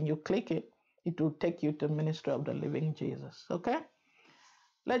when you click it, it will take you to Ministry of the Living Jesus. Okay?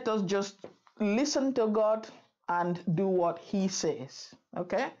 Let us just listen to God and do what he says.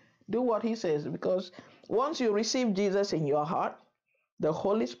 Okay? Do what he says, because once you receive Jesus in your heart, the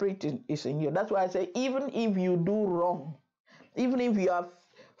Holy Spirit is in you. That's why I say, even if you do wrong, even if your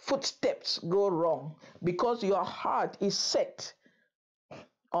footsteps go wrong, because your heart is set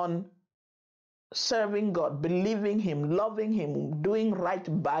on serving God, believing him, loving him, doing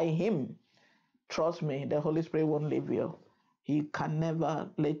right by him, trust me, the Holy Spirit won't leave you. He can never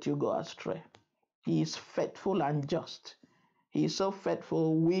let you go astray. He is faithful and just. He is so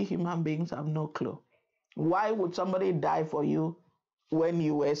faithful, we human beings have no clue. Why would somebody die for you when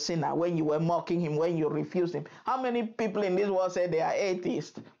you were a sinner, when you were mocking him, when you refused him? How many people in this world say they are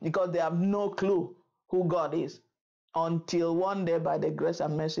atheists because they have no clue who God is? Until one day, by the grace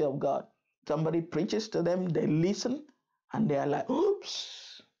and mercy of God, somebody preaches to them, they listen, and they are like,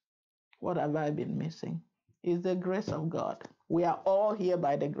 oops, what have I been missing? It's the grace of God. We are all here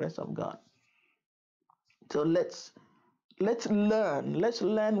by the grace of God. So let's learn. Let's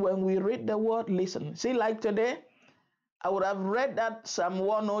learn. When we read the word, listen. See, like today, I would have read that Psalm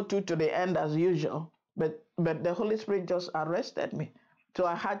 102 to the end as usual, but the Holy Spirit just arrested me. So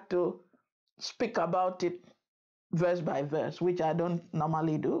I had to speak about it verse by verse, which I don't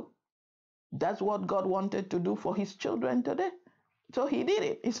normally do. That's what God wanted to do for his children today. So he did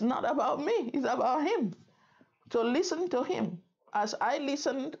it. It's not about me. It's about him. So listen to him. As I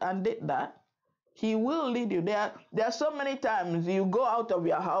listened and did that, he will lead you. There are so many times you go out of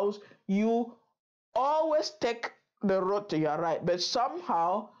your house, you always take the road to your right, but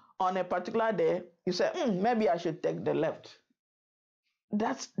somehow on a particular day, you say, maybe I should take the left.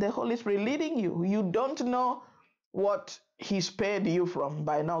 That's the Holy Spirit leading you. You don't know what he spared you from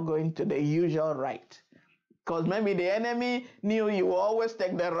by not going to the usual right. Because maybe the enemy knew you will always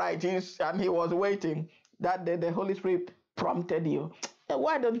take the right, and he was waiting. That day the Holy Spirit prompted you.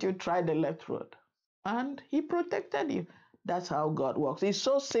 Why don't you try the left road? And he protected you. That's how God works. It's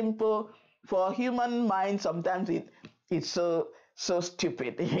so simple. For human mind, sometimes it's so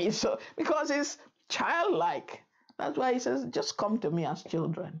stupid. Because it's childlike. That's why he says, just come to me as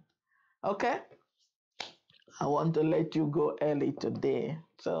children. Okay? I want to let you go early today.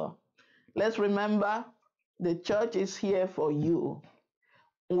 So let's remember, the church is here for you.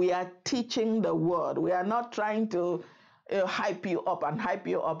 We are teaching the word. We are not trying to hype you up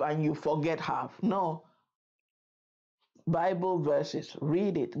and you forget half. No. Bible verses,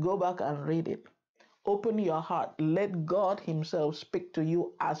 read it. Go back and read it. Open your heart. Let God himself speak to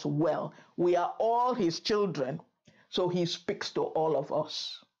you as well. We are all his children, so he speaks to all of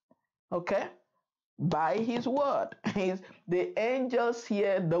us. Okay? By his word. The angels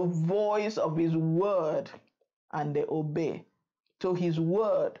hear the voice of his word and they obey. So his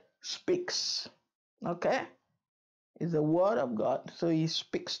word speaks. Okay? It's the word of God, so he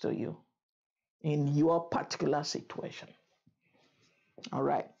speaks to you in your particular situation. All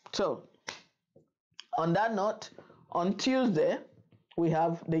right. So on that note, on Tuesday, we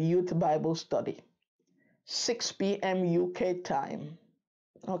have the Youth Bible Study, 6 p.m. UK time.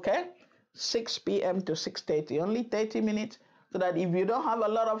 Okay? 6 p.m. to 6:30, only 30 minutes, so that if you don't have a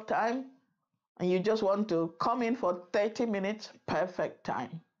lot of time and you just want to come in for 30 minutes, perfect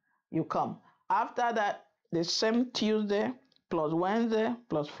time. You come. After that, the same Tuesday plus Wednesday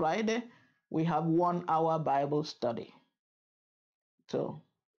plus Friday, we have 1 hour Bible study. So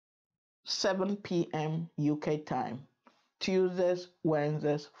 7 p.m. UK time, Tuesdays,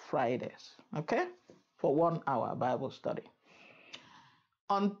 Wednesdays, Fridays, okay? For 1 hour Bible study.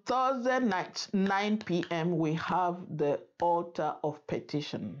 On Thursday nights, 9 p.m., we have the altar of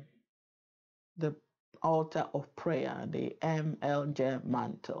petition, the altar of prayer, the MLJ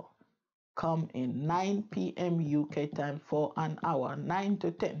mantle. Come in 9 p.m. UK time for an hour, 9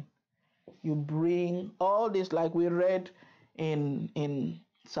 to 10. You bring all this like we read in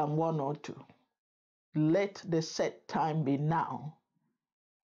Psalm 102. Let the set time be now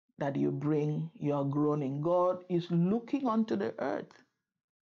that you bring your groaning. God is looking unto the earth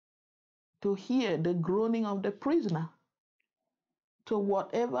to hear the groaning of the prisoner. So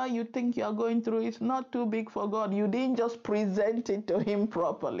whatever you think you're going through is not too big for God. You didn't just present it to him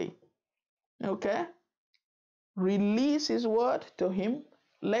properly. Okay? Release his word to him.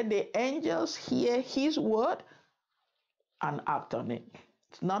 Let the angels hear his word and act on it.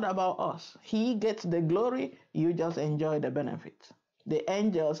 It's not about us. He gets the glory. You just enjoy the benefits. The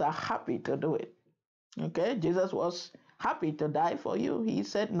angels are happy to do it. Okay? Jesus was happy to die for you. He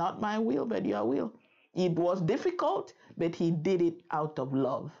said, not my will, but your will. It was difficult, but he did it out of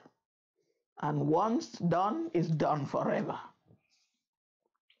love. And once done, it's done forever.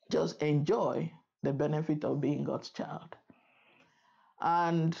 Just enjoy the benefit of being God's child.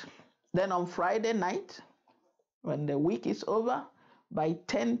 And then on Friday night, when the week is over, by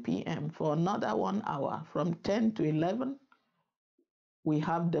 10 p.m. for another 1 hour, from 10 to 11, we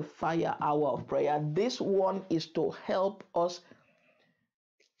have the fire hour of prayer. This one is to help us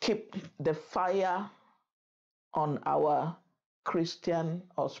keep the fire on our Christian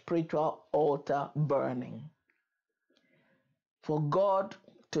or spiritual altar burning. For God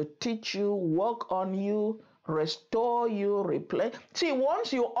to teach you, work on you, restore you, replace. See,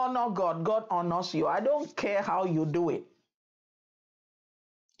 once you honor God, God honors you. I don't care how you do it.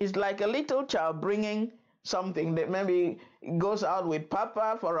 It's like a little child bringing something that maybe goes out with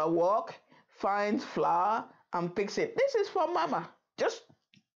Papa for a walk, finds flour and picks it. This is for Mama. Just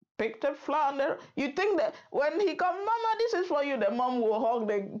pick the flower there. You think that when he comes, Mama, this is for you. The mom will hug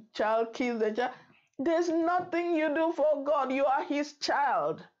the child, kiss the child. There's nothing you do for God. You are his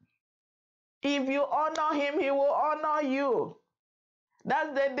child. If you honor him, he will honor you. That's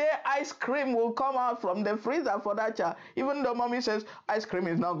the day ice cream will come out from the freezer for that child. Even though mommy says ice cream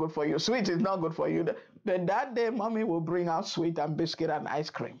is not good for you, sweet is not good for you, but that day mommy will bring out sweet and biscuit and ice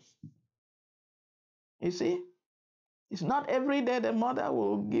cream. You see? It's not every day the mother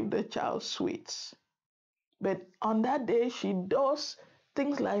will give the child sweets. But on that day, she does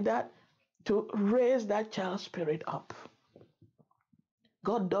things like that to raise that child's spirit up.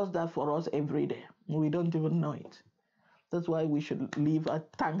 God does that for us every day. We don't even know it. That's why we should live a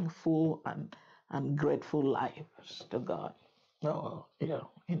thankful and grateful lives to God. Oh, yeah,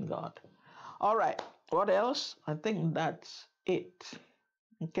 in God. All right. What else? I think that's it.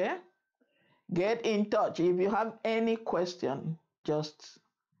 Okay? Get in touch. If you have any question, just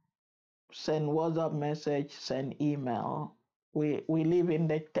send WhatsApp message, send email. We live in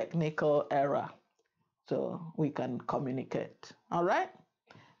the technical era, so we can communicate. All right?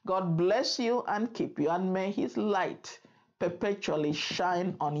 God bless you and keep you, and may his light perpetually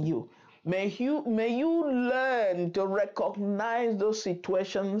shine on you. May you learn to recognize those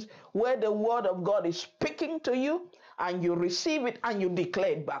situations where the word of God is speaking to you, and you receive it and you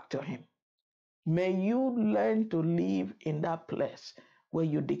declare it back to him. May you learn to live in that place where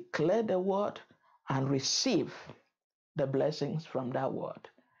you declare the word and receive the blessings from that word.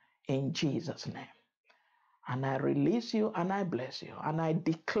 In Jesus' name. And I release you and I bless you. And I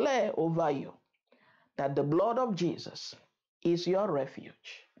declare over you that the blood of Jesus is your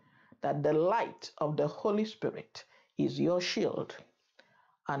refuge, that the light of the Holy Spirit is your shield,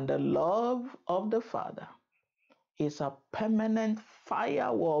 and the love of the Father is a permanent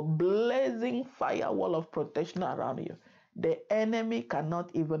firewall, blazing firewall of protection around you. The enemy cannot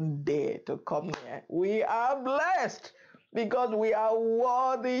even dare to come near. We are blessed because we are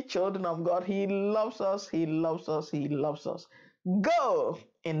worthy children of God. He loves us, he loves us, he loves us. Go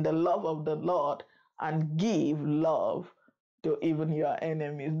in the love of the Lord and give love to even your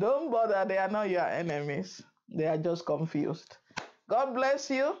enemies. Don't bother, they are not your enemies. They are just confused. God bless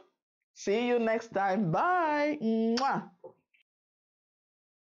you. See you next time. Bye. Mwah.